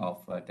sharing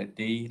of the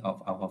day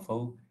of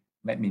AlphaFold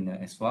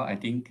webinar as well, I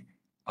think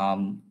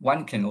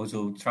one can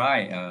also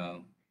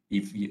try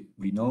if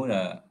we know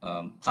the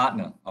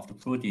partner of the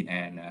protein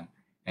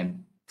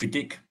and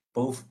predict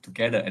both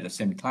together at the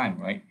same time,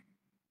 right?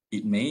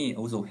 It may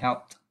also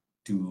help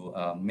to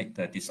make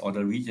the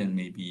disorder region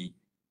maybe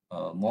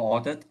more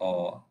ordered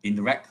or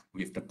interact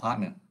with the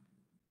partner.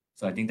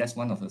 So I think that's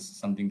one of the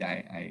something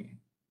that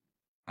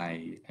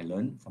I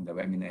learned from the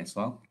webinar as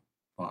well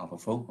for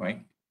AlphaFold,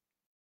 right?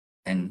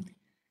 And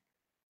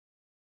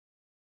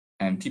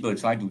people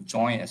try to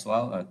join as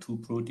well two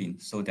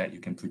proteins so that you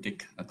can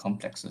predict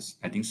complexes.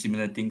 I think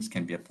similar things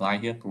can be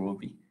applied here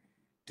probably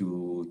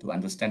to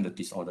understand the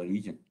disorder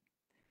region.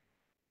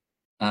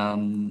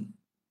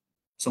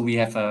 So we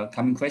have a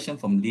coming question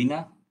from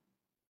Lina.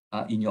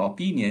 In your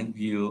opinion,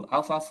 will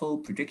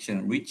AlphaFold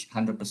prediction reach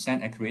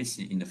 100%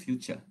 accuracy in the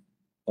future,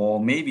 or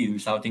maybe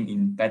resulting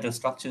in better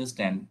structures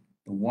than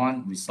the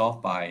one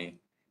resolved by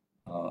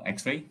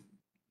X-ray?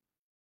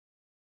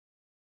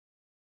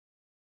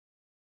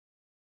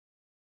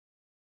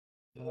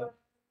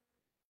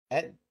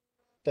 At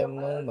the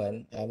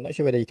moment, I'm not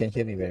sure whether you can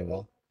hear me very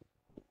well.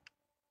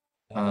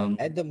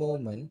 At the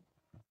moment,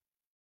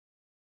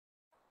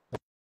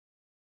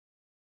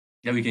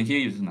 yeah, we can hear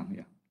you now.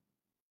 Yeah.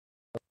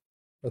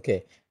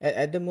 okay.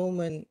 At the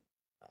moment,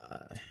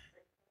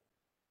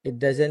 it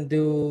doesn't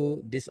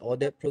do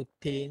disordered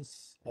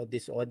proteins or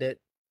disordered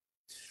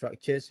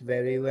structures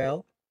very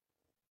well.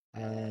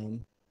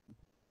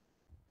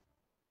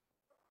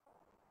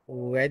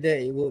 Whether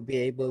it will be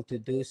able to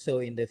do so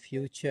in the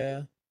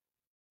future,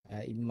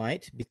 it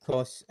might,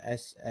 because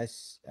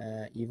as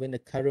even the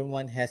current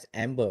one has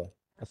amber,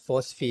 a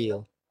force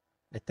field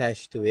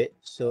attached to it,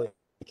 so it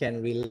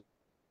can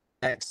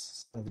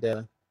relax some of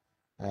the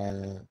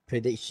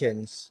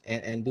predictions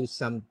and do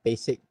some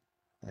basic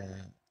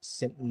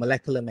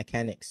molecular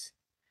mechanics.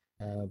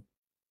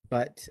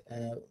 But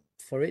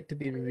for it to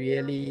be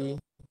really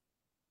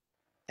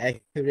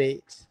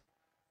accurate,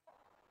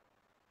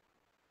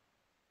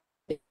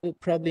 it will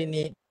probably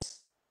need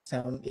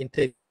some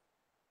molecular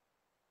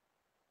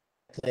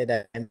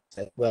dynamics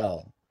as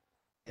well,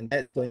 and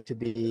that's going to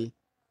be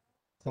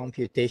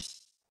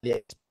computationally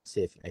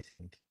expensive, I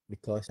think,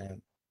 because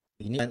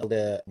we need all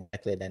the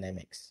molecular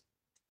dynamics.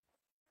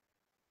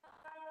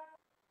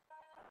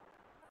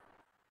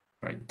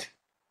 Right.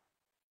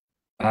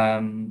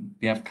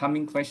 We have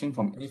coming question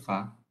from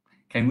Eva.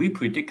 Can we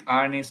predict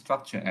RNA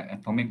structure at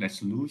atomic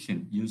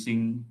resolution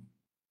using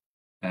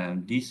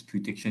this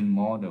prediction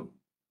model?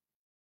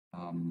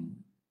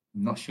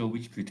 Not sure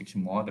which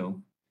prediction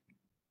model.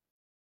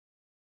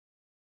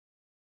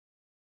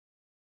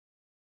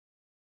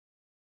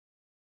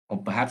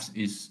 Or perhaps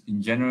is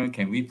in general,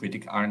 can we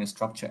predict RNA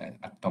structure at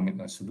atomic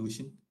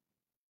resolution?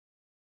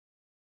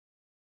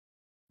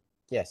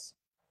 Yes.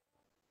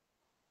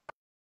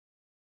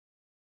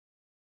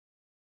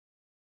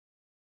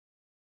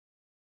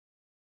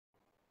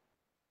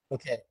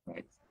 Okay.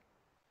 Right.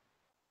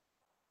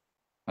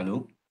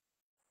 Hello?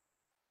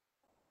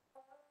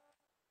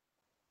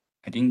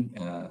 I think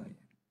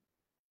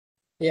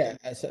Yeah,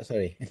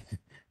 sorry.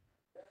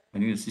 I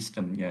need a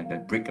system, yeah,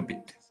 that break a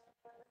bit.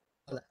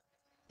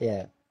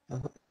 Yeah.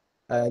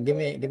 Give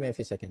me a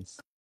few seconds.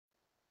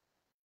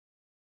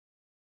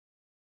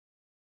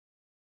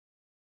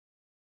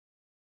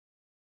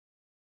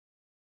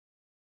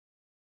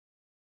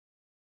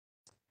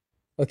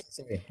 Okay,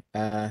 sorry.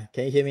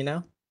 Can you hear me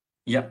now?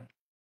 Yep.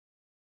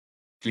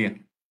 Clear.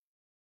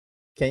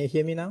 Can you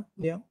hear me now,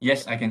 Leong?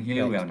 Yes, I can hear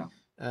you well now.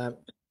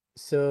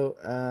 So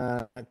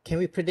can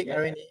we predict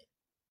RNA?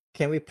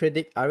 Can we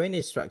predict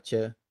RNA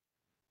structure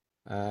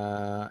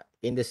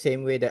in the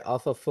same way that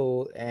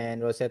AlphaFold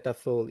and Rosetta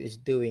Fold is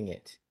doing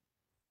it?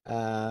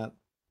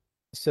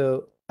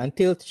 So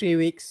until 3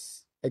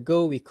 weeks,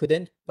 ago we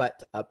couldn't,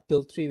 but up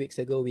till 3 weeks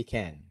ago we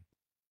can.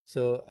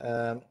 So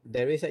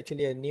there is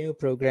actually a new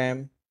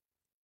program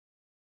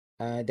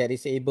that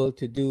is able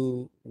to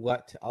do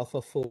what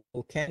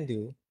AlphaFold can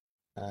do,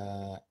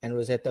 and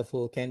Rosetta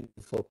Fold can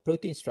do for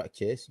protein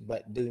structures,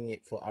 but doing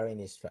it for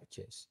RNA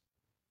structures.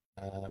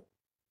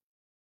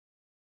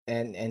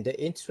 And the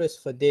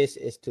interest for this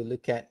is to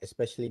look at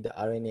especially the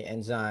RNA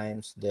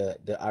enzymes,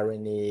 the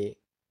RNA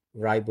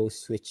ribose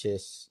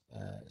switches,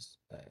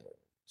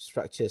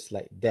 structures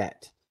like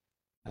that.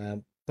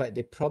 But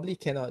they probably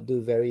cannot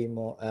do very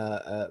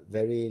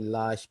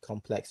large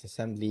complex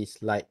assemblies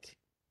like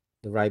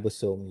the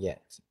ribosome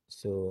yet.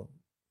 So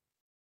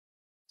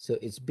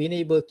it's been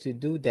able to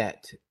do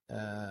that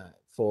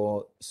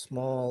for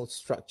small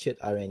structured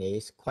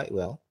RNAs quite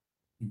well.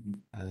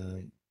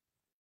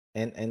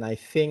 And I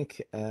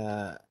think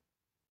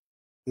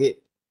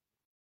it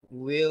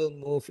will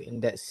move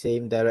in that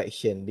same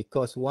direction,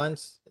 because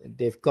once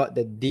they've got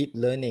the deep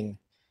learning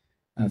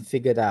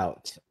figured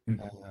out,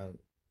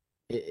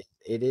 it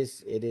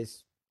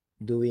is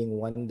doing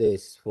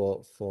wonders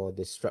for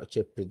the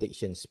structure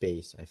prediction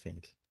space, I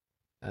think.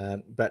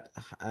 But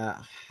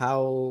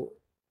how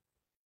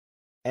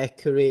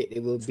accurate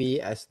it will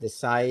be as the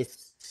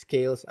size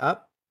scales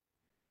up,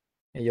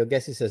 your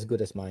guess is as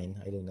good as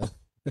mine. I don't know.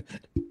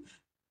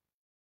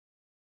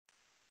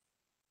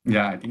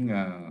 Yeah, I think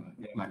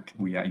like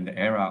we are in the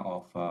era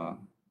of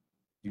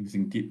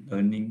using deep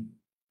learning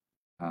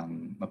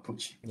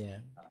approach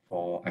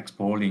for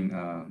exploring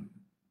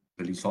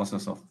the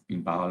resources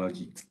in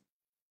biology.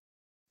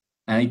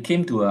 And it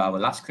came to our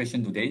last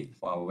question today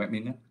for our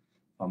webinar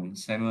from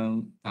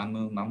Samuel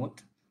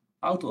Mahmoud.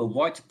 How to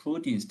avoid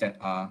proteins that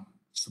are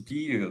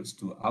superior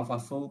to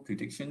AlphaFold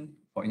prediction,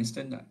 for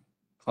instance,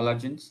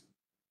 collagens?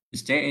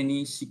 Is there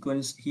any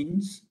sequence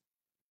hints?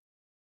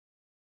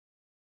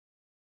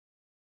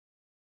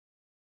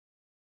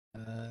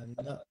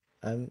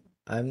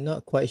 I'm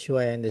not quite sure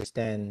I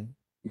understand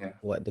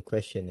what the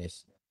question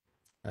is.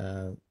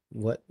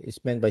 What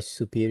is meant by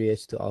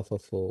superiors to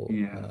AlphaFold?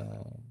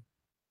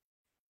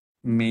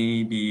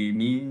 Maybe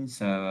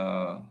means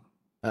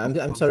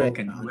I'm sorry.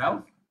 Can do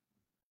well.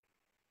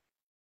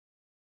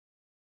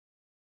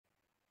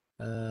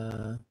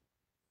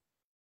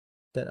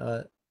 That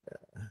are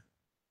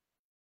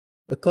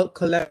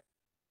collagen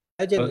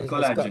has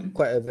got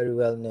quite a very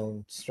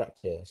well-known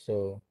structure.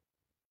 So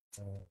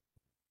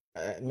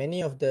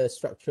many of the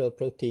structural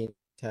proteins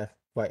have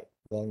quite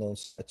well-known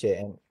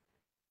structure,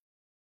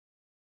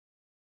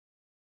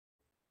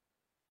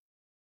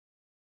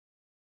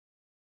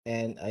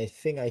 and I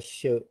think I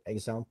showed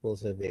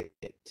examples of it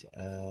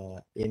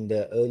in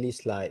the early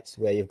slides,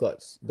 where you've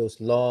got those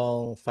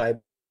long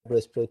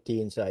fibrous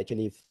proteins are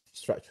actually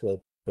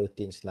structural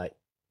proteins like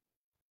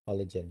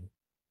collagen.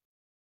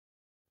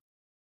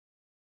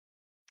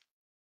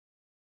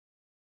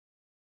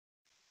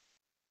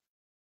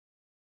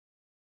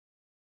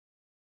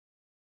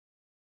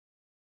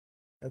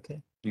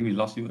 Okay. We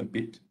lost you a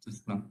bit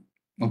just now.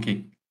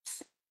 Okay.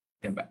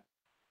 Get back.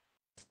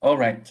 All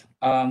right.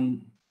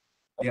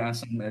 There are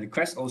some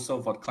requests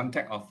also for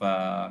contact of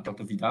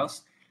Dr.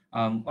 Firdaus.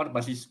 All the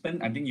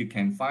participants, I think you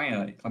can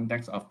find a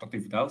contact of Dr.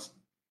 Firdaus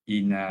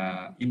in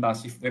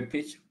INBIOSIS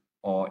webpage,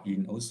 or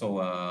in also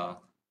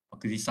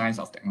Faculty Science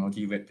of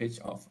Technology webpage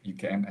of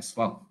UKM as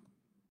well.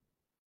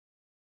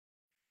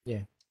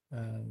 Yeah.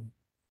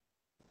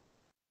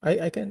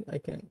 I can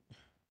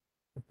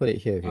put it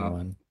here if you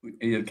want.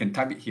 You can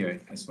type it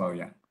here as well,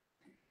 yeah.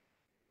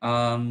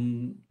 I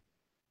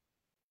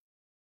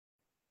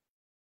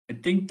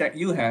think that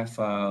you have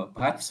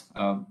perhaps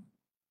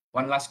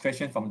one last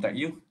question from that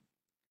you.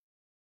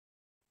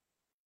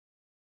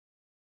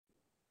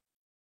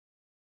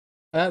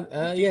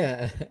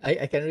 Yeah,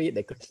 I can read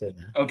the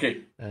question.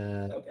 Okay.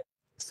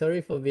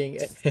 Sorry for being.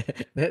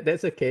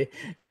 That's okay.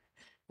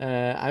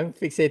 I'm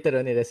fixated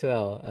on it as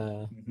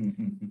well.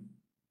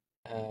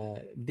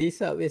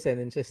 DSUP is an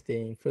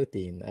interesting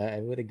protein. I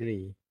would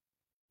agree.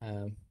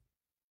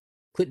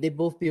 Could they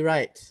both be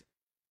right?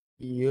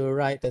 You're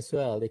right as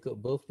well. They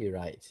could both be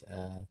right.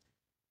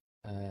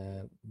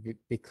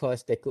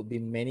 Because there could be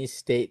many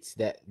states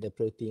that the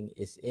protein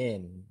is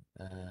in.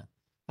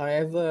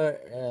 However,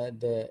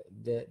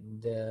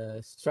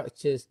 the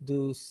structures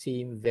do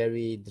seem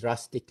very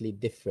drastically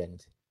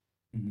different.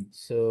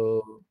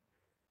 So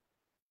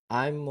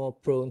I'm more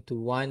prone to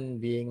one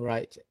being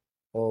right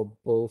or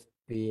both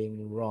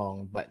being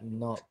wrong, but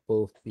not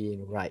both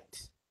being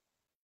right.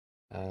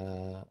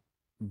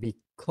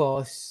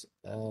 Because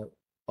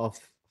of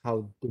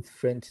how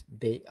different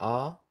they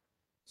are.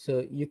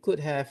 So you could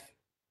have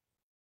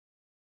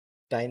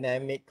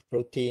dynamic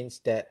proteins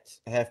that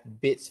have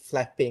bits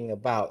flapping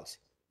about,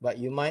 but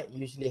you might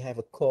usually have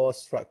a core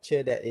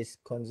structure that is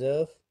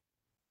conserved.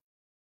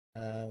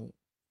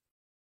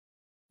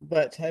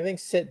 But having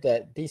said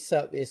that,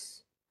 DSUP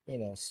is,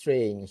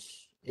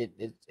 strange.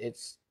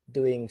 It's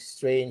doing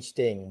strange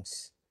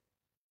things.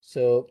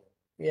 So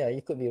yeah,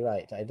 you could be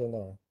right. I don't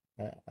know.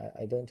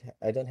 I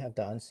don't have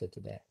the answer to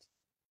that.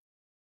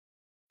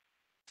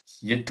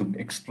 Yet to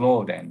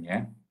explore then,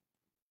 yeah.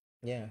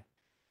 Yeah.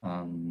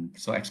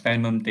 So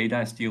experiment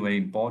data is still very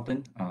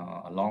important,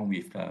 along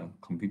with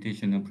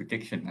computational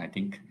prediction, I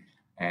think.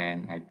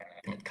 And I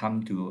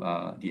come to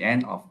the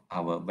end of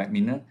our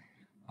webinar.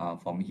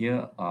 From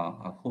here,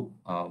 I hope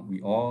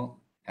we all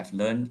have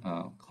learned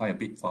quite a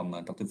bit from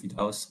Dr.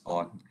 Firdaus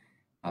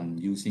on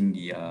using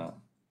the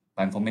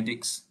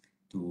bioinformatics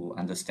to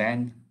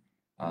understand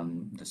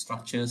the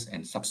structures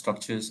and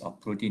substructures of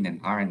protein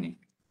and RNA.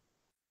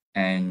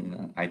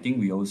 And I think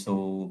we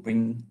also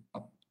bring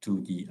up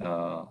to the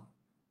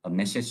a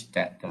message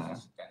that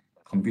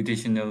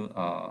computational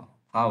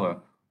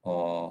power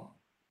or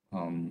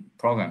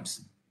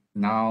programs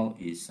now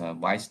is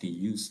widely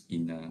used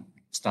in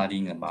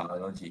studying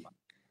biology,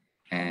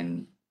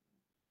 and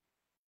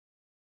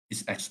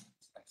it's as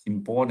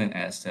important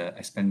as the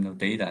experimental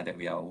data that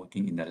we are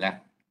working in the lab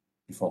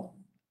before.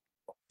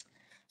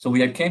 So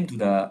we have came to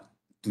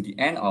the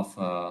end of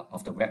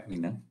the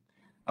webinar.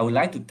 I would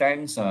like to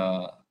thank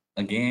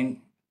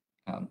again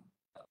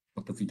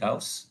Dr.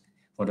 Firdaus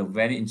for the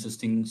very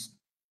interesting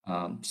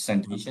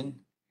presentation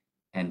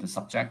and the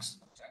subjects.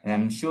 And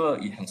I'm sure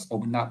it has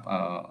opened up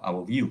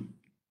our view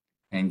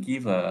and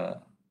give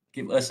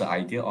us an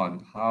idea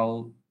on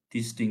how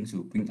these things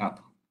will bring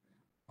up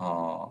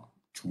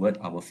toward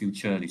our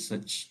future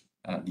research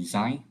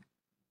design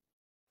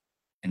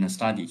and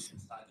studies.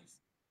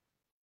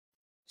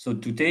 So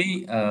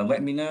today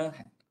webinar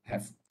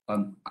have,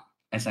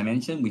 as I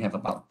mentioned, we have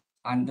about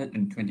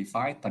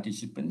 125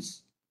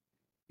 participants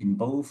in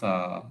both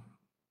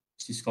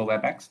Cisco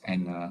WebEx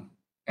and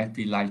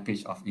FB Live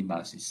page of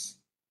INBIOSIS.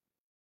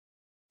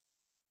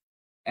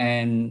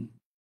 And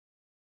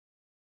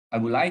I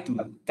would like to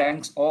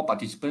thank all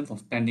participants for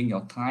spending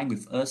your time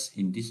with us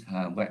in this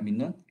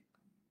webinar.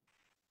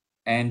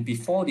 And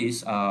before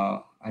this,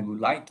 I would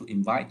like to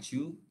invite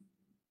you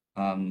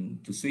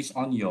to switch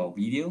on your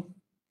video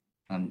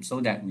so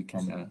that we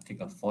can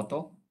take a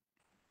photo.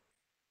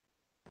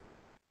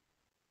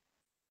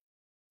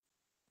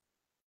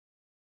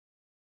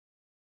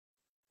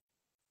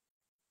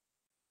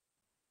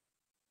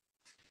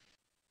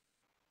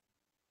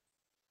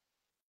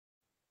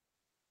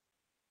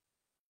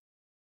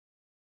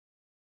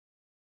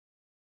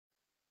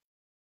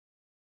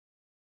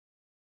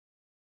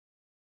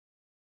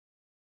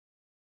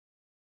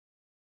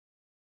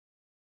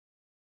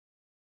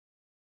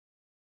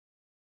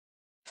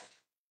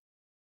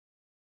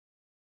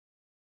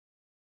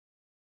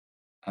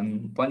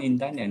 Puan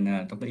Intan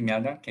and Dr.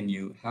 Imelda, can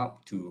you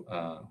help to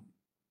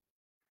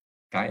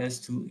guide us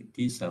to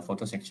these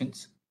photo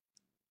sections?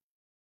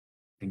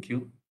 Thank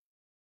you.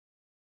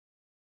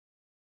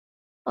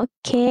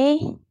 Okay,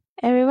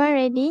 everyone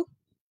ready?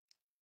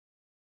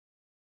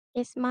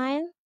 Okay,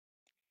 smile.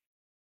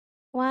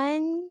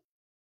 1,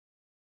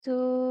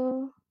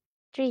 2,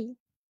 3.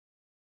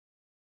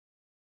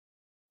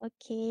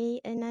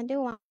 Okay,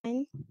 another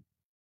one.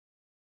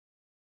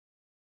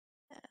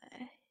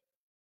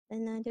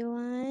 Another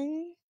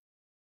one.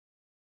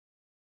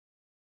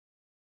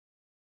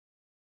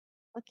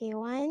 Okay,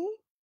 1,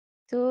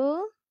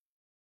 2,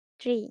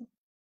 3.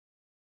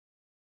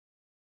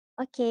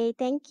 Okay,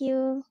 thank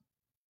you.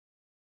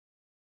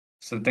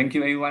 So thank you,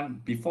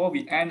 everyone. Before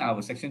we end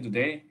our section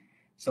today,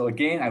 so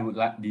again, I would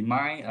like to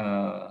remind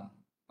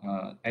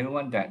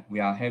everyone that we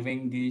are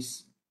having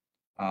this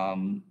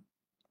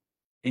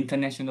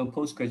International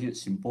Postgraduate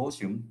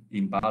Symposium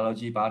in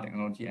Biology,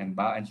 Biotechnology, and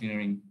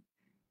Bioengineering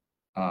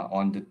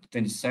on the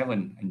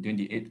 27th and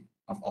 28th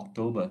of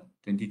October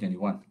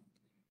 2021.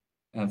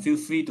 Feel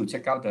free to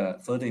check out the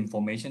further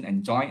information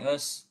and join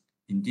us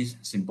in this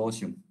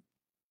symposium.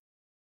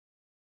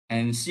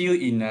 And see you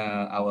in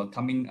our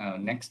coming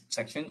next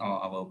section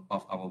of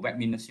our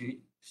webinar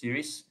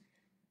series.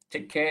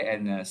 Take care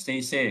and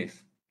stay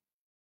safe.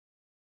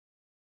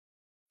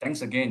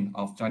 Thanks again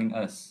of joining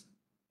us.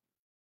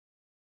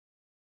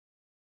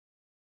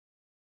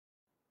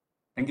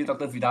 Thank you,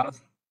 Dr.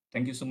 Firdaus.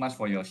 Thank you so much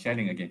for your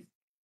sharing again.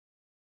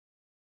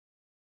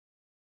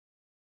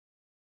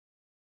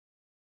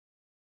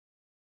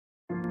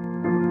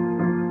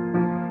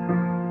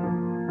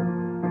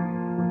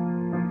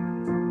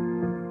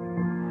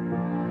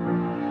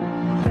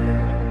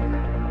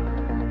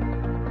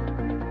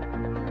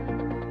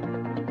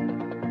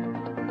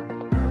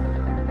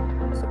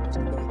 So it's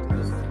going to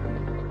this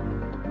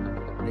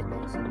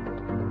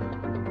breakdown.